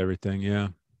 Team is everything. Yeah.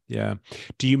 Yeah.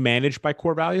 Do you manage by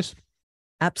core values?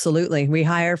 Absolutely. We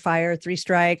hire, fire, 3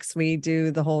 strikes. We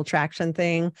do the whole traction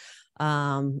thing.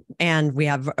 And we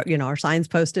have, our signs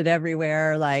posted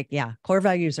everywhere. Core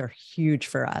values are huge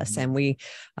for us, and we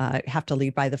have to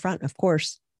lead by the front, of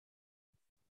course.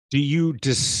 Do you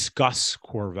discuss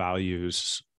core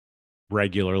values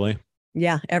regularly?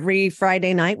 Yeah. Every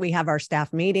Friday night we have our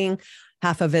staff meeting.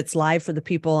 Half of it's live for the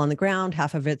people on the ground,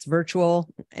 half of it's virtual.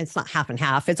 It's not half and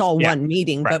half. It's all one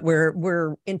meeting, but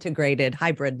we're integrated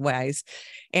hybrid wise.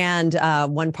 And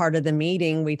one part of the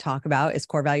meeting we talk about is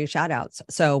core value shout outs.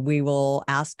 So we will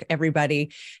ask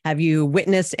everybody, have you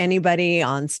witnessed anybody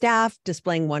on staff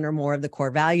displaying one or more of the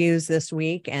core values this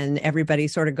week? And everybody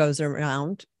sort of goes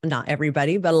around, not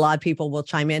everybody, but a lot of people will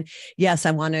chime in. Yes,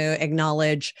 I want to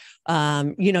acknowledge,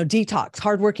 detox,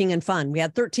 hardworking and fun. We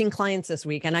had 13 clients this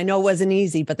week, and I know it wasn't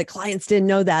easy, but the clients didn't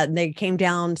know that. And they came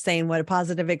down saying what a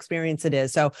positive experience it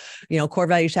is. So, core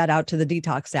value shout out to the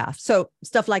detox staff. So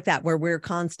stuff like that, where we're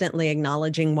constantly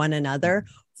acknowledging one another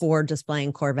for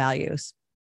displaying core values.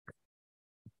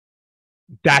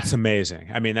 That's amazing.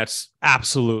 I mean, that's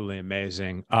absolutely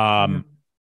amazing.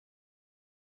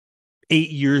 8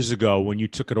 years ago, when you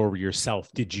took it over yourself,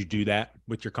 did you do that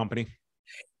with your company?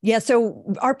 Yeah.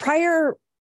 So our prior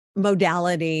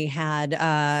modality had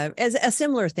as a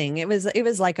similar thing. It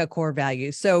was like a core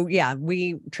value. So yeah,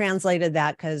 we translated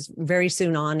that because very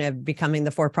soon on of becoming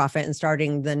the for-profit and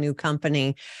starting the new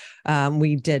company,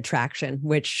 we did traction,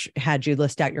 which had you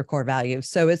list out your core values.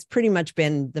 So it's pretty much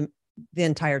been the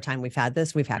entire time we've had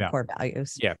this, we've had core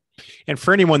values. Yeah. And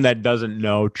for anyone that doesn't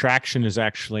know, Traction is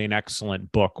actually an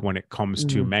excellent book when it comes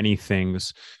to many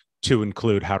things, to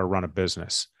include how to run a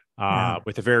business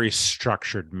with a very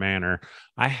structured manner.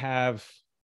 I have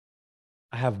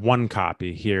one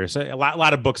copy here. So a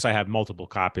lot of books, I have multiple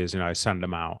copies, I send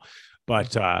them out,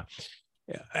 but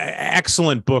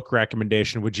excellent book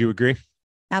recommendation. Would you agree?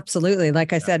 Absolutely.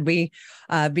 Like I said, we,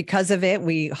 because of it,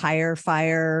 we hire,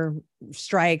 fire,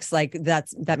 strikes, like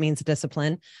that means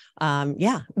discipline.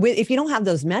 If you don't have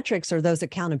those metrics or those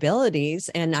accountabilities,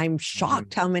 and I'm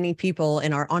shocked how many people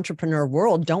in our entrepreneur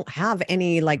world don't have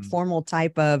any like formal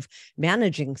type of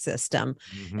managing system.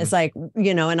 It's like,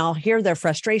 and I'll hear their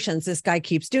frustrations. This guy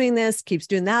keeps doing this, keeps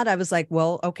doing that. I was like,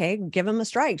 well, okay, give them a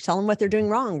strike, tell them what they're doing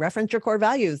wrong, reference your core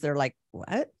values. They're like,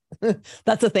 what?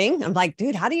 That's a thing. I'm like,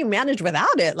 dude, how do you manage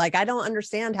without it? Like, I don't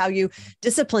understand how you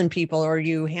discipline people or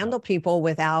you handle people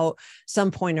without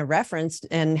some point of reference.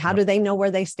 And how do they know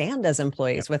where they stand as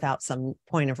employees without some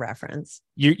point of reference?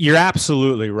 You're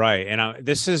absolutely right. And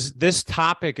this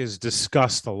topic is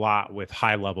discussed a lot with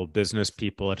high-level business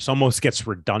people. It almost gets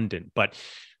redundant, but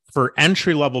for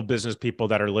entry-level business people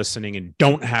that are listening and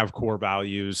don't have core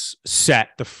values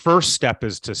set, the first step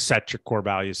is to set your core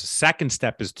values. The second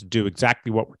step is to do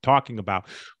exactly what we're talking about,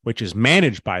 which is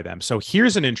managed by them. So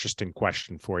here's an interesting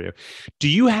question for you. Do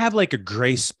you have like a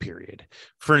grace period?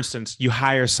 For instance, you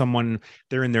hire someone,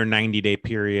 they're in their 90-day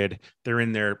period, they're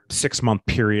in their 6-month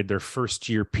period, their first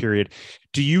year period.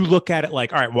 Do you look at it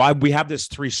like, all right, well, we have this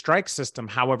 3-strike system.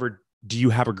 However, do you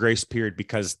have a grace period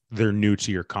because they're new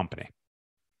to your company?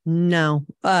 No,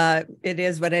 it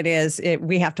is what it is.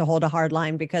 We have to hold a hard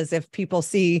line, because if people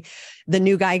see the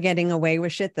new guy getting away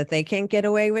with shit that they can't get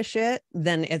away with shit,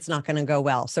 then it's not going to go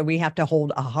well. So we have to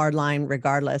hold a hard line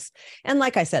regardless. And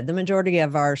like I said, the majority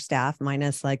of our staff,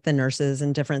 minus like the nurses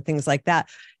and different things like that,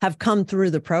 have come through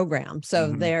the program.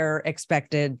 So they're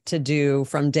expected to do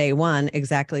from day one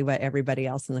exactly what everybody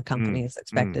else in the company is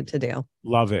expected to do.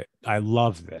 Love it. I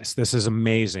love this. This is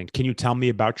amazing. Can you tell me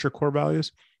about your core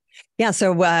values? Yeah.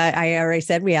 So I already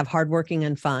said we have hardworking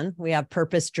and fun. We have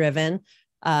purpose-driven,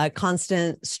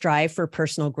 constant strive for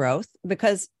personal growth,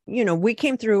 because, we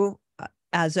came through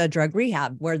as a drug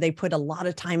rehab where they put a lot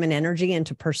of time and energy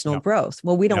into personal growth.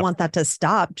 Well, we don't want that to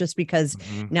stop just because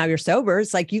now you're sober.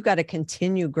 It's like, you got to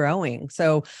continue growing.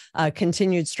 So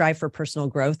continued strive for personal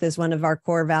growth is one of our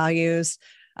core values.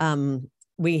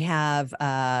 We have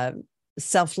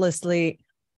selflessly,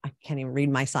 I can't even read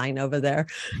my sign over there.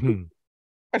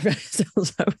 So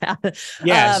bad.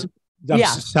 Yes.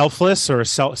 Selfless or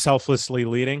selflessly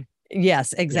leading.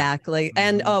 Yes, exactly.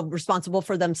 And responsible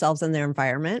for themselves and their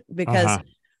environment, because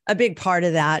a big part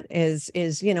of that is, we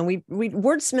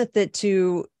wordsmith it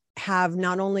to have,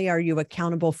 not only are you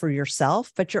accountable for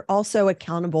yourself, but you're also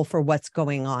accountable for what's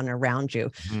going on around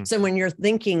you. So when you're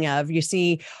thinking of, you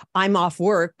see, I'm off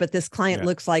work, but this client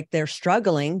looks like they're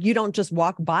struggling, you don't just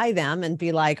walk by them and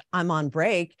be like, I'm on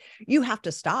break. You have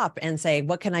to stop and say,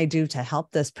 what can I do to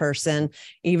help this person?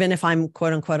 Even if I'm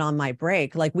quote unquote on my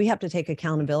break, like, we have to take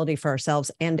accountability for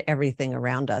ourselves and everything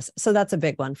around us. So that's a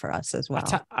big one for us as well.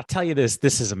 I'll tell you this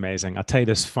is amazing. I'll tell you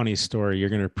this funny story. You're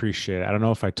going to appreciate it. I don't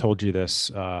know if I told you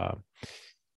this,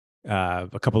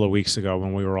 a couple of weeks ago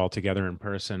when we were all together in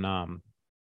person.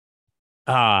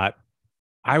 I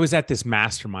was at this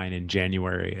mastermind in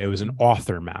January. It was an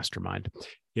author mastermind.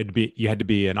 You had to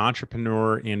be an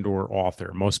entrepreneur and or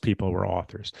author. Most people were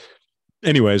authors.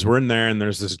 Anyways, we're in there and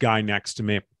there's this guy next to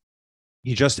me.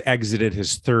 He just exited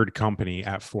his third company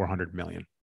at 400 million.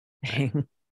 Right?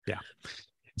 Yeah.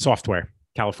 Software,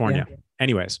 California. Yeah.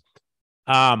 Anyways,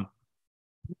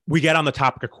 we get on the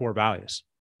topic of core values,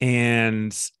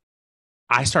 and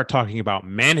I start talking about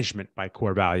management by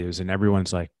core values, and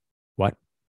everyone's like, what?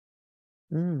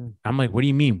 I'm like, what do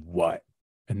you mean, what?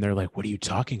 And they're like, what are you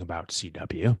talking about,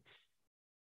 CW?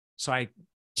 So I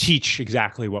teach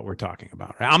exactly what we're talking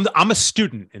about. Right? I'm a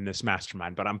student in this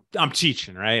mastermind, but I'm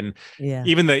teaching, right? And Yeah.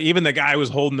 even the guy who was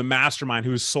holding the mastermind,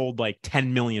 who's sold like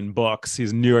 10 million books,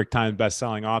 he's a New York Times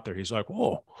bestselling author. He's like,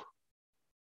 whoa,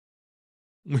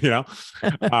 you know.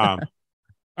 um,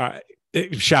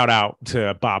 Shout out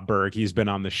to Bob Berg. He's been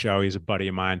on the show. He's a buddy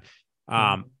of mine.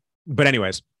 But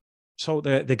anyways, so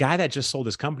the guy that just sold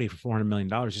his company for $400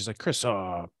 million, he's like, Chris,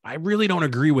 I really don't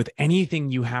agree with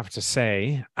anything you have to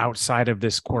say outside of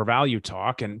this core value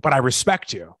talk, but I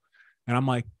respect you. And I'm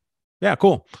like, yeah,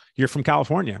 cool. You're from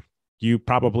California. You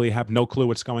probably have no clue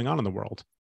what's going on in the world.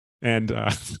 And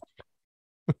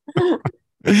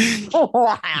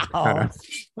Wow.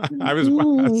 I was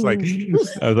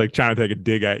like trying to take a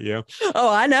dig at you.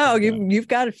 Oh, I know. You've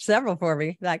got several for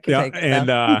me that can take.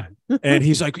 And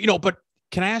he's like, but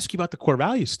can I ask you about the core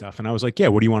value stuff? And I was like, yeah,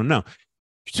 what do you want to know?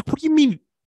 He's like, what do you mean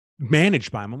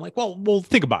managed by him? I'm like, well,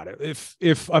 think about it.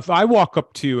 If I walk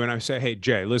up to you and I say, hey,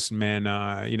 Jay, listen, man,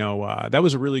 that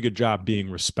was a really good job being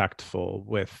respectful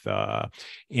with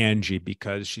Angie,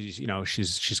 because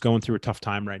she's going through a tough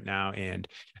time right now, and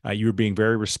you were being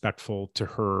very respectful to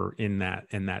her in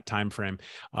that time frame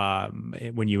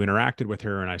when you interacted with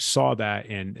her, and I saw that,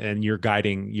 and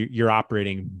you're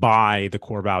operating by the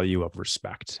core value of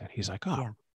respect. And he's like, oh, yeah.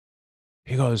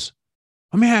 He goes,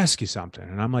 let me ask you something.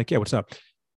 And I'm like, yeah, what's up?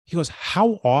 He goes,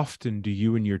 how often do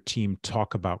you and your team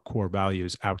talk about core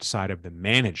values outside of the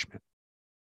management?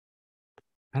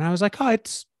 And I was like, oh,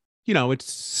 it's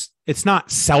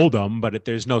not seldom, but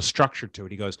there's no structure to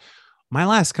it. He goes, my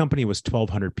last company was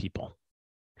 1,200 people.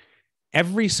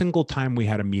 Every single time we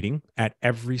had a meeting at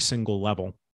every single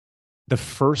level, the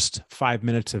first 5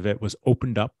 minutes of it was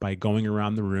opened up by going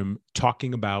around the room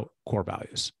talking about core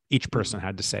values. Each person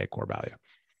had to say a core value.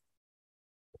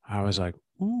 I was like,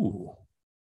 ooh,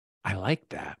 I like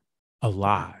that a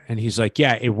lot. And he's like,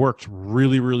 yeah, it worked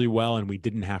really, really well, and we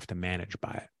didn't have to manage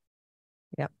by it.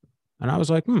 Yep. And I was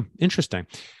like, interesting.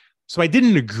 So I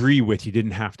didn't agree with you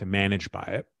didn't have to manage by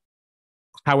it.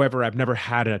 However, I've never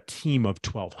had a team of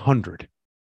 1,200.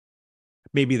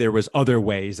 Maybe there was other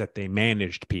ways that they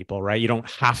managed people, right? You don't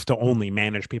have to only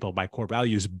manage people by core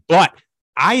values, but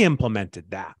I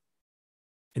implemented that.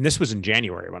 And this was in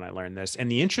January when I learned this.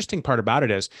 And the interesting part about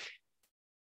it is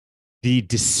the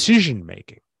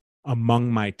decision-making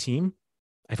among my team.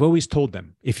 I've always told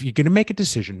them, if you're going to make a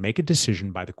decision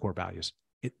by the core values.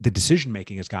 The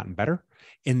decision-making has gotten better,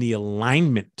 and the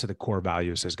alignment to the core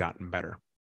values has gotten better.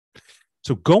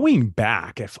 So going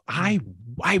back, if I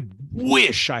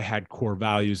wish I had core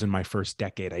values in my first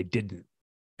decade, I didn't.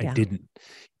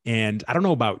 And I don't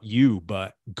know about you,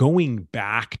 but going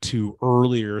back to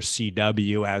earlier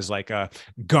CW as like a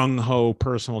gung-ho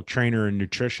personal trainer and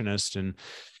nutritionist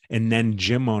and then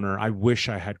gym owner, I wish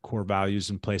I had core values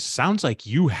in place. Sounds like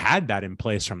you had that in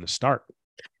place from the start.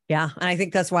 Yeah. And I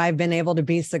think that's why I've been able to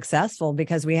be successful,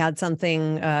 because we had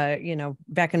something,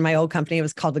 back in my old company, it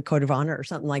was called the Code of Honor or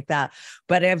something like that.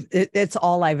 But it's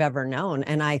all I've ever known.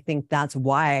 And I think that's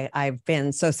why I've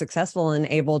been so successful and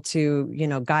able to,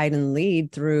 guide and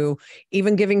lead through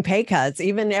even giving pay cuts,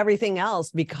 even everything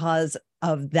else, because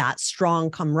of that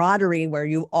strong camaraderie where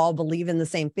you all believe in the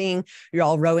same thing, you're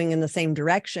all rowing in the same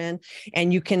direction,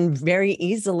 and you can very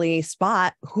easily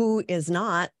spot who is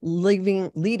not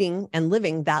leading and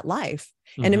living that life.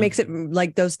 Mm-hmm. And it makes it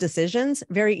like those decisions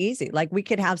very easy. Like we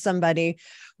could have somebody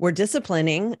we're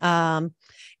disciplining, and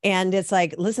it's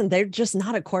like, listen, they're just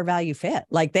not a core value fit.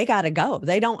 Like they got to go.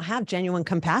 They don't have genuine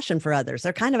compassion for others.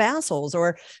 They're kind of assholes,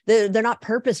 or they're not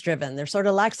purpose driven. They're sort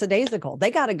of lackadaisical. They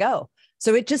got to go.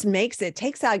 So it just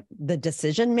takes out the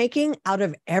decision-making out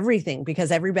of everything,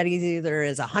 because everybody either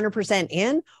is 100%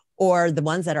 in, or the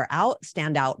ones that are out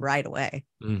stand out right away.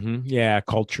 Mm-hmm. Yeah.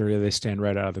 Culture. They stand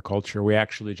right out of the culture. We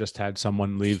actually just had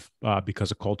someone leave because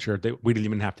of culture. We didn't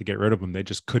even have to get rid of them. They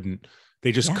just couldn't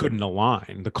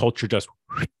align. The culture just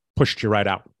pushed you right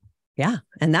out. Yeah.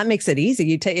 And that makes it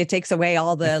easy. It takes away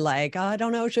all the I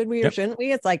don't know, should we or shouldn't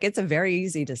we? It's like, it's a very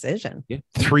easy decision. Yeah.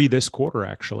 3 this quarter,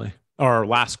 actually. or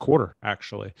last quarter,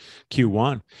 actually,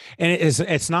 Q1. And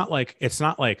it's not like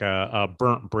a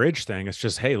burnt bridge thing. It's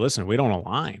just, hey, listen, we don't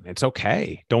align. It's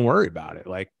okay. Don't worry about it.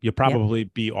 Like, you'll Yep. probably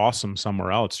be awesome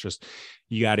somewhere else. Just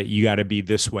you got to be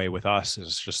this way with us.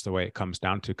 It's just the way it comes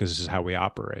down to, because this is how we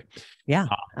operate. Yeah,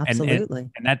 And absolutely.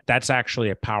 that's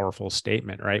actually a powerful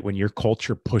statement, right? When your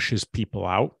culture pushes people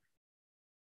out,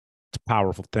 it's a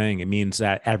powerful thing. It means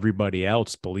that everybody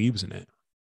else believes in it.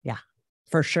 Yeah,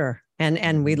 for sure.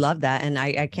 And we love that. And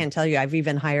I can't tell you, I've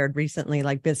even hired recently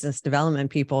like business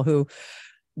development people who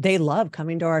they love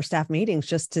coming to our staff meetings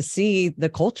just to see the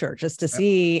culture, just to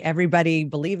see everybody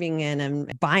believing in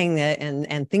and buying it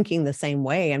and thinking the same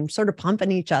way and sort of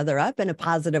pumping each other up in a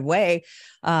positive way.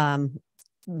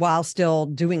 While still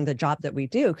doing the job that we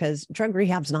do, because drug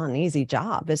rehab's not an easy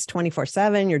job. It's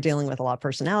 24/7. You're dealing with a lot of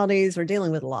personalities. We're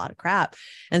dealing with a lot of crap.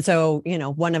 And so,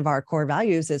 one of our core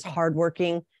values is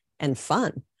hardworking and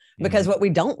fun. Because what we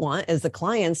don't want is the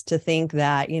clients to think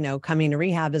that, coming to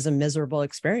rehab is a miserable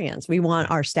experience. We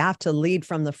want our staff to lead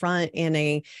from the front in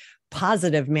a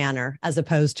positive manner, as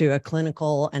opposed to a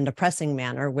clinical and depressing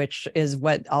manner, which is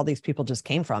what all these people just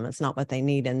came from. It's not what they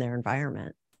need in their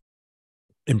environment.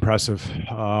 Impressive.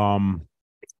 I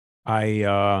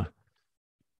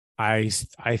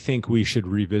think we should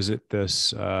revisit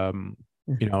this,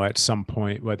 at some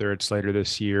point, whether it's later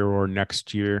this year or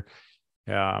next year.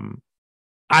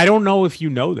 I don't know if you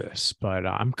know this, but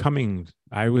I'm coming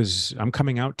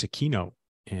out to keynote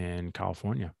in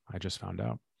California. I just found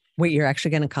out. Wait, you're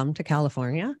actually going to come to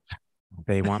California?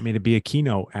 They want me to be a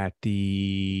keynote at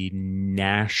the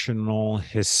National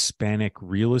Hispanic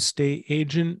Real Estate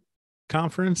Agent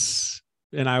Conference.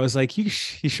 And I was like, you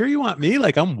sure you want me?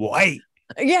 Like, I'm white.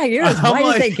 Yeah, you're as white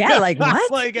as they get. Like,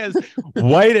 what? Like, as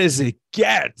white as it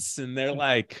gets. And they're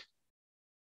like,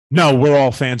 no, we're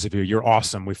all fans of you. You're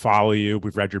awesome. We follow you.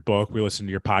 We've read your book. We listen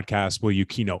to your podcast. Will you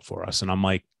keynote for us? And I'm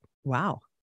like, wow.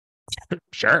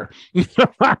 Sure.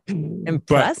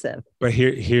 Impressive. But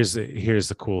here's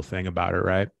the cool thing about it,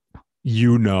 right?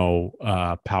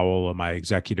 Paola, my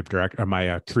executive director, or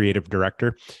my creative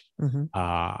director. Mm-hmm.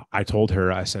 I told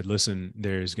her, I said, listen,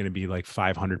 there's going to be like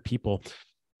 500 people.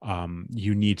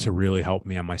 You need to really help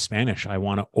me on my Spanish. I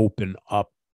want to open up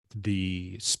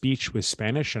the speech with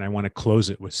Spanish, and I want to close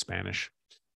it with Spanish.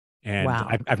 And wow.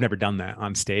 I've never done that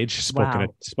on stage,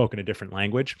 spoken a different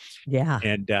language. Yeah.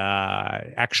 And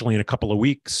actually, in a couple of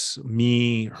weeks,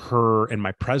 me, her, and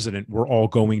my president, we're all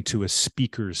going to a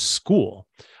speaker's school.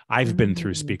 I've been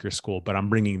through speaker school, but I'm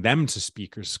bringing them to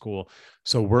speaker school.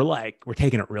 So we're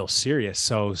taking it real serious.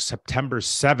 So September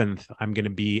 7th, I'm going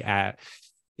to be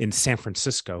in San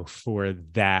Francisco for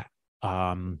that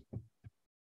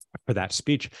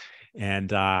speech.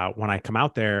 And when I come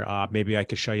out there, maybe I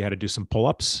could show you how to do some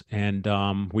pull-ups, and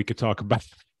we could talk about.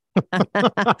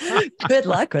 Good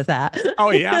luck with that.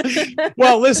 Oh, yeah.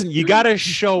 Well, listen, you got to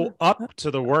show up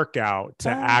to the workout to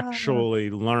actually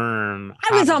learn.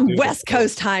 I was on West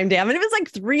Coast time, damn it. It was like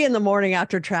 3 a.m.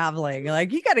 after traveling.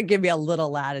 Like, you got to give me a little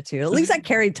latitude. At least I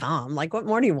carried Tom. Like, what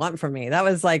more do you want from me? That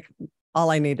was like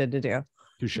all I needed to do.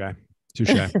 Touche.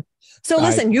 So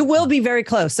listen, you will be very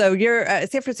close. So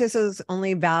San Francisco is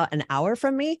only about an hour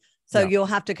from me. So you'll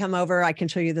have to come over. I can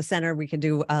show you the center. We can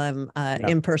do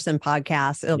in-person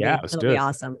podcast. It'll be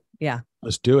awesome. Yeah.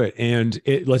 Let's do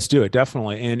it. Let's do it.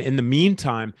 Definitely. And in the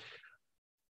meantime,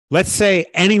 let's say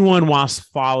anyone wants to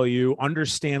follow you,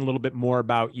 understand a little bit more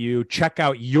about you, check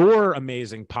out your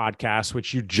amazing podcast,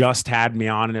 which you just had me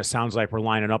on. And it sounds like we're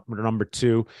lining up for number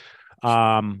 2.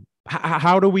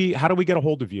 How do we get a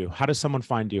hold of you? How does someone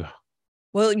find you?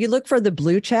 Well, you look for the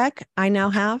blue check I now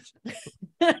have.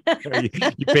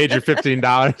 You paid your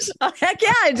 $15. Heck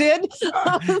yeah, I did.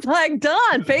 I was like,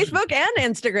 done. Facebook and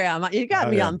Instagram. You got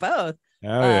me on both. Oh,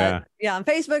 yeah. Yeah. On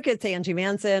Facebook, it's Angie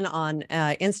Manson. On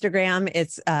Instagram,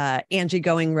 it's Angie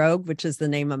Going Rogue, which is the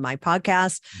name of my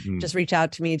podcast. Just reach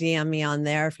out to me, DM me on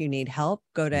there. If you need help,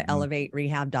 go to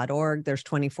elevaterehab.org. There's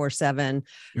 24/7.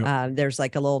 There's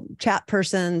like a little chat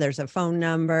person. There's a phone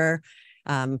number,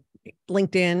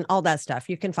 LinkedIn, all that stuff.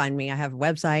 You can find me. I have a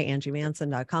website,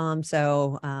 angiemanson.com.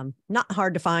 So not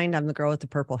hard to find. I'm the girl with the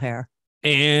purple hair.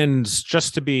 And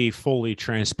just to be fully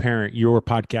transparent, your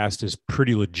podcast is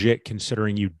pretty legit,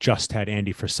 considering you just had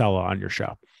Andy Frisella on your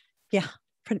show. Yeah,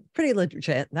 pretty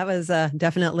legit. That was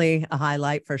definitely a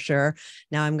highlight for sure.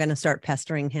 Now I'm going to start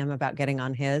pestering him about getting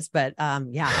on his, but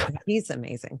yeah, he's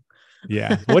amazing.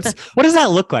 Yeah. What does that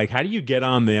look like? How do you get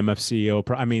on the MFCEO?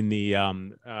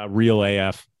 The Real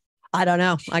AF? I don't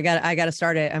know. I got to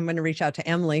start it. I'm going to reach out to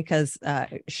Emily because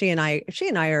she and I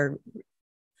are.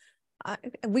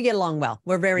 We get along well.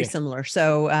 We're very similar.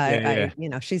 So,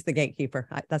 she's the gatekeeper.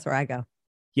 That's where I go.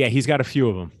 Yeah, he's got a few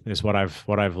of them, is what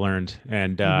I've learned.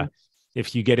 And Mhm.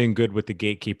 if you get in good with the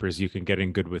gatekeepers, you can get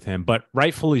in good with him. But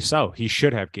rightfully so, he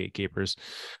should have gatekeepers.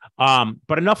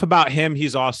 But enough about him.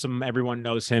 He's awesome. Everyone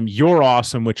knows him. You're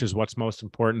awesome, which is what's most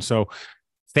important. So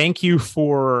thank you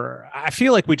for, I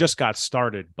feel like we just got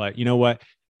started, but you know what?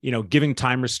 Giving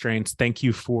time restraints. Thank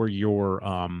you for your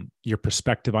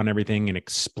perspective on everything and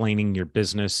explaining your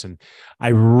business. And I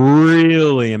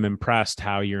really am impressed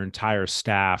how your entire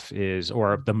staff is,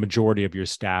 or the majority of your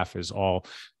staff is all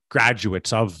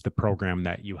graduates of the program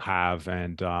that you have.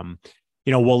 And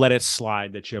we'll let it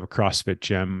slide that you have a CrossFit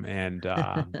gym, and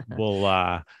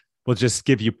we'll just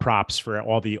give you props for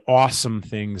all the awesome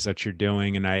things that you're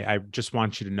doing. And I just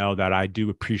want you to know that I do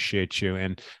appreciate you,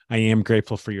 and I am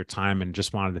grateful for your time, and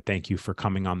just wanted to thank you for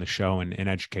coming on the show and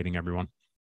educating everyone.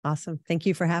 Awesome. Thank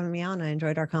you for having me on. I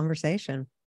enjoyed our conversation.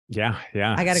 Yeah.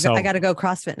 Yeah. I gotta go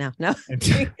CrossFit now. No. Did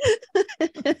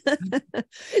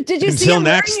you Until see I'm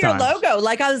next wearing your time. logo?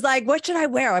 Like, I was like, what should I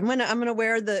wear? I'm gonna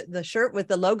wear the shirt with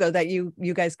the logo that you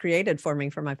guys created for me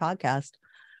for my podcast.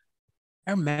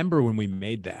 I remember when we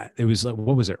made that. It was like,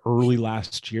 what was it, early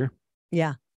last year?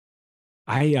 Yeah.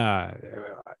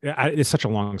 It's such a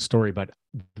long story, but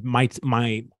I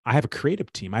have a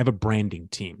creative team. I have a branding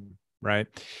team, right?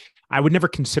 I would never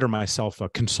consider myself a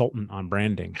consultant on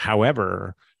branding.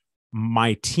 However,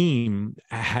 my team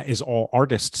is all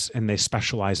artists, and they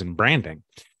specialize in branding.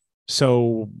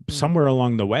 So somewhere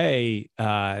along the way,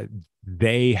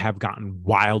 they have gotten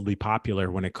wildly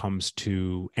popular when it comes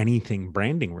to anything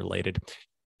branding related.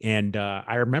 And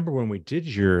I remember when we did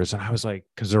yours, and I was like,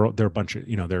 because they're a bunch of,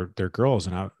 they're girls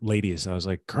and ladies. I was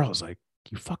like, girls, like,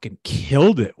 you fucking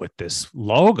killed it with this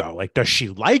logo. Like, does she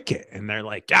like it? And they're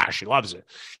like, yeah, she loves it.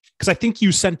 Because I think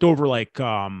you sent over like,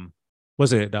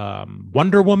 was it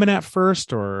Wonder Woman at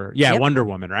first, or Yep. Wonder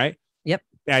Woman, right? Yep.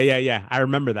 Yeah. I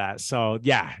remember that. So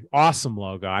yeah, awesome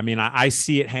logo. I mean, I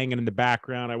see it hanging in the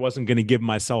background. I wasn't going to give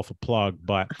myself a plug,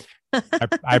 but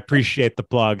I appreciate the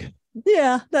plug.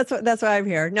 Yeah, that's why I'm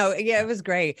here. No, yeah, it was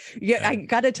great. Yeah, I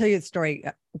got to tell you the story.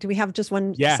 Do we have just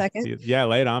one second? Yeah,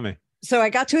 lay it on me. So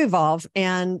I got to Evolve,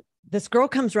 and this girl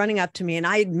comes running up to me, and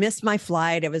I had missed my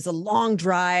flight. It was a long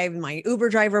drive. My Uber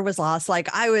driver was lost. Like,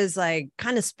 I was like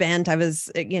kind of spent. I was,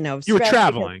 you were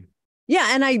traveling. Yeah.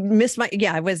 And I missed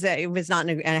it was not,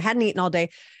 and I hadn't eaten all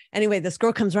day. Anyway, this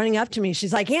girl comes running up to me.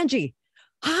 She's like, Angie,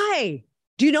 hi,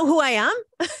 do you know who I am?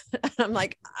 And I'm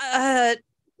like,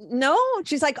 no.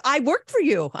 She's like, I work for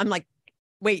you. I'm like,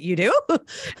 wait, you do?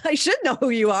 I should know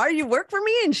who you are. You work for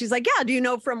me? And she's like, yeah. Do you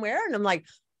know from where? And I'm like,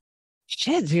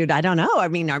 shit, dude, I don't know. I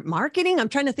mean, our marketing, I'm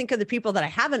trying to think of the people that I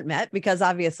haven't met, because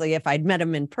obviously if I'd met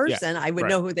them in person, I would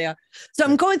know who they are. So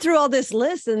I'm going through all this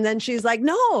list. And then she's like,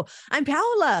 no, I'm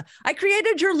Paola. I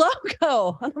created your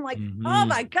logo. And I'm like, oh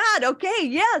my God. Okay.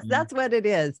 Yes, that's what it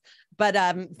is. But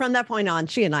from that point on,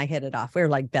 she and I hit it off. We were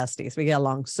like besties. We get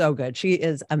along so good. She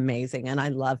is amazing, and I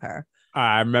love her.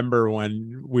 I remember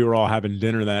when we were all having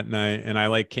dinner that night, and I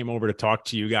like came over to talk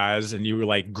to you guys, and you were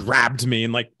like grabbed me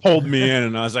and like pulled me in,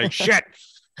 and I was like, shit,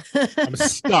 I'm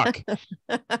stuck.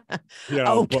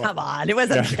 Come on. It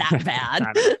wasn't that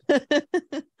bad.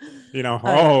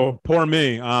 Oh, poor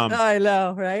me. I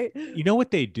know, right? You know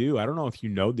what they do? I don't know if you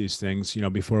know these things,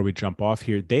 before we jump off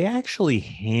here, they actually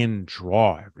hand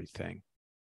draw everything.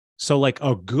 So like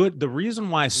the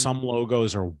reason why some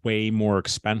logos are way more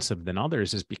expensive than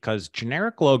others is because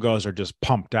generic logos are just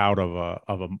pumped out of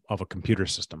a computer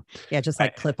system. Yeah. Just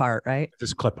like clip art, right?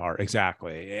 Just clip art.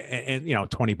 Exactly. And $20,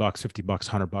 $50,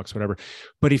 $100, whatever.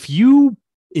 But if you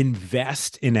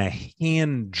invest in a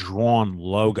hand-drawn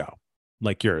logo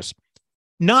like yours,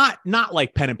 not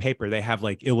like pen and paper, they have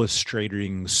like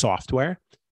illustrating software.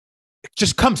 It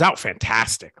just comes out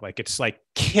fantastic. Like, it's like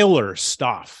killer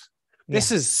stuff. This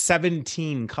is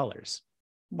 17 colors.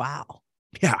 Wow.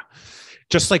 Yeah.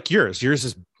 Just like yours. Yours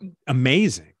is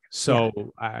amazing.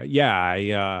 So I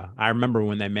remember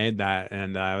when they made that,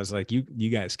 and I was like, you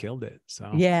guys killed it. So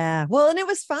yeah. Well, and it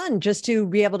was fun just to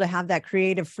be able to have that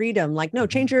creative freedom. Like, no,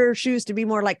 change your shoes to be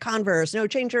more like Converse. No,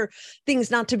 change your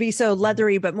things not to be so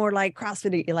leathery, but more like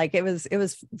CrossFit. Like, it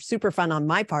was super fun on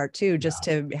my part too, just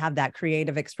to have that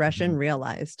creative expression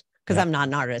realized. Because I'm not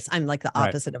an artist. I'm like the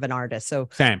opposite of an artist. So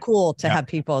cool to have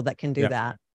people that can do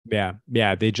that. Yeah.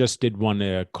 Yeah. They just did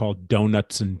one called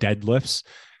Donuts and Deadlifts.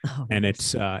 And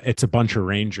it's a bunch of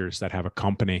Rangers that have a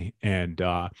company, and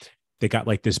they got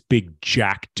like this big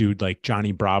jack dude, like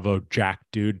Johnny Bravo jack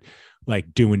dude,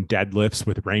 like doing deadlifts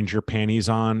with Ranger panties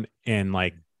on and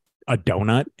like a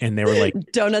donut, and they were like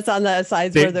donuts on the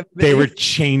sides they were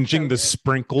changing the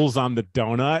sprinkles on the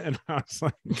donut, and I was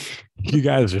like, You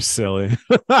guys are silly.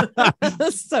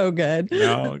 So good.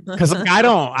 Because I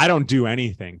don't do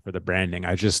anything for the branding.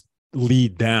 I just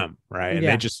lead them, right? And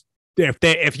they just,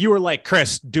 if you were like,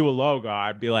 Chris, do a logo,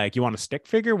 I'd be like, you want a stick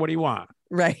figure? What do you want?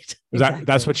 Right.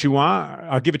 That's what you want?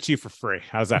 I'll give it to you for free.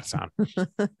 How's that sound?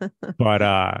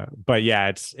 But yeah,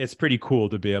 it's pretty cool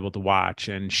to be able to watch.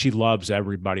 And she loves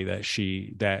everybody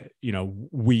that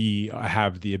we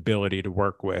have the ability to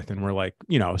work with. And we're like,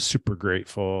 super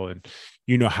grateful. And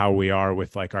how we are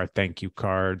with like our thank you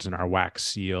cards and our wax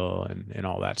seal and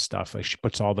all that stuff. Like she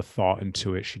puts all the thought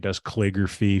into it. She does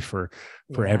calligraphy for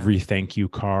every thank you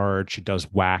card. She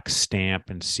does wax, stamp,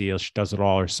 and seal. She does it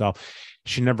all herself.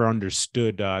 She never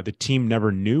understood. The team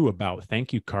never knew about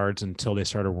thank you cards until they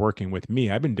started working with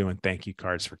me. I've been doing thank you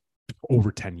cards for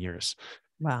over 10 years.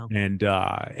 Wow. And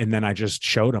then I just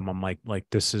showed them, I'm like,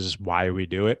 this is why we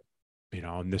do it.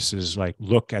 And this is like,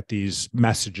 look at these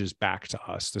messages back to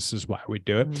us. This is why we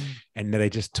do it. And they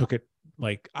just took it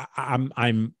like,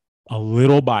 I'm a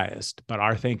little biased, but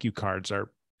our thank you cards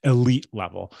are elite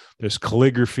level. There's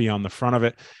calligraphy on the front of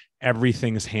it.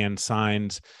 Everything's hand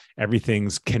signs,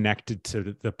 everything's connected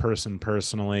to the person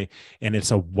personally, and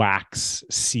it's a wax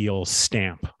seal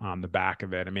stamp on the back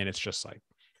of it. I mean, it's just like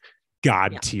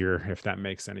God tier, if that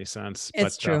makes any sense.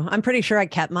 It's true. I'm pretty sure I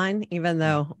kept mine, even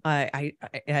though I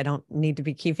don't need to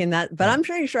be keeping that, but I'm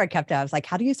pretty sure I kept it. I was like,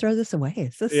 how do you throw this away?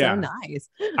 This is so nice.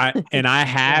 I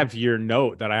have your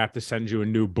note that I have to send you a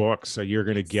new book. So you're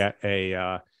going to get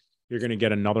you're going to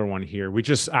get another one here. We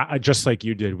just like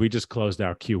you did, we just closed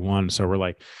out Q1. So we're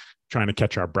like trying to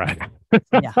catch our breath.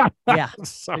 Yeah.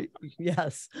 So,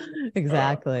 yes,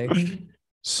 exactly.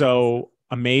 So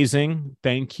amazing.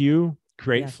 Thank you.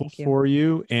 Grateful for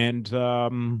you. And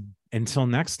until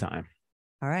next time.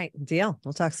 All right. Deal.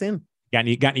 We'll talk soon. Got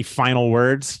any final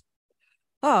words?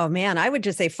 Oh man, I would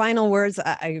just say final words.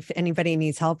 If anybody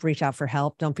needs help, reach out for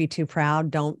help. Don't be too proud.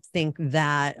 Don't think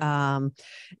that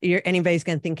anybody's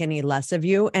going to think any less of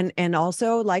you. And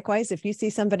also, likewise, if you see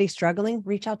somebody struggling,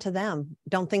 reach out to them.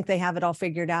 Don't think they have it all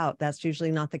figured out. That's usually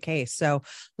not the case. So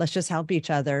let's just help each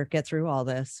other get through all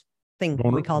this thing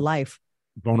we call life.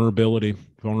 Vulnerability,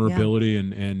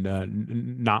 and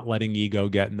not letting ego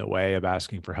get in the way of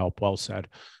asking for help. Well said.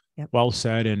 Yep. Well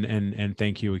said. And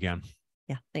thank you again.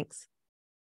 Yeah. Thanks.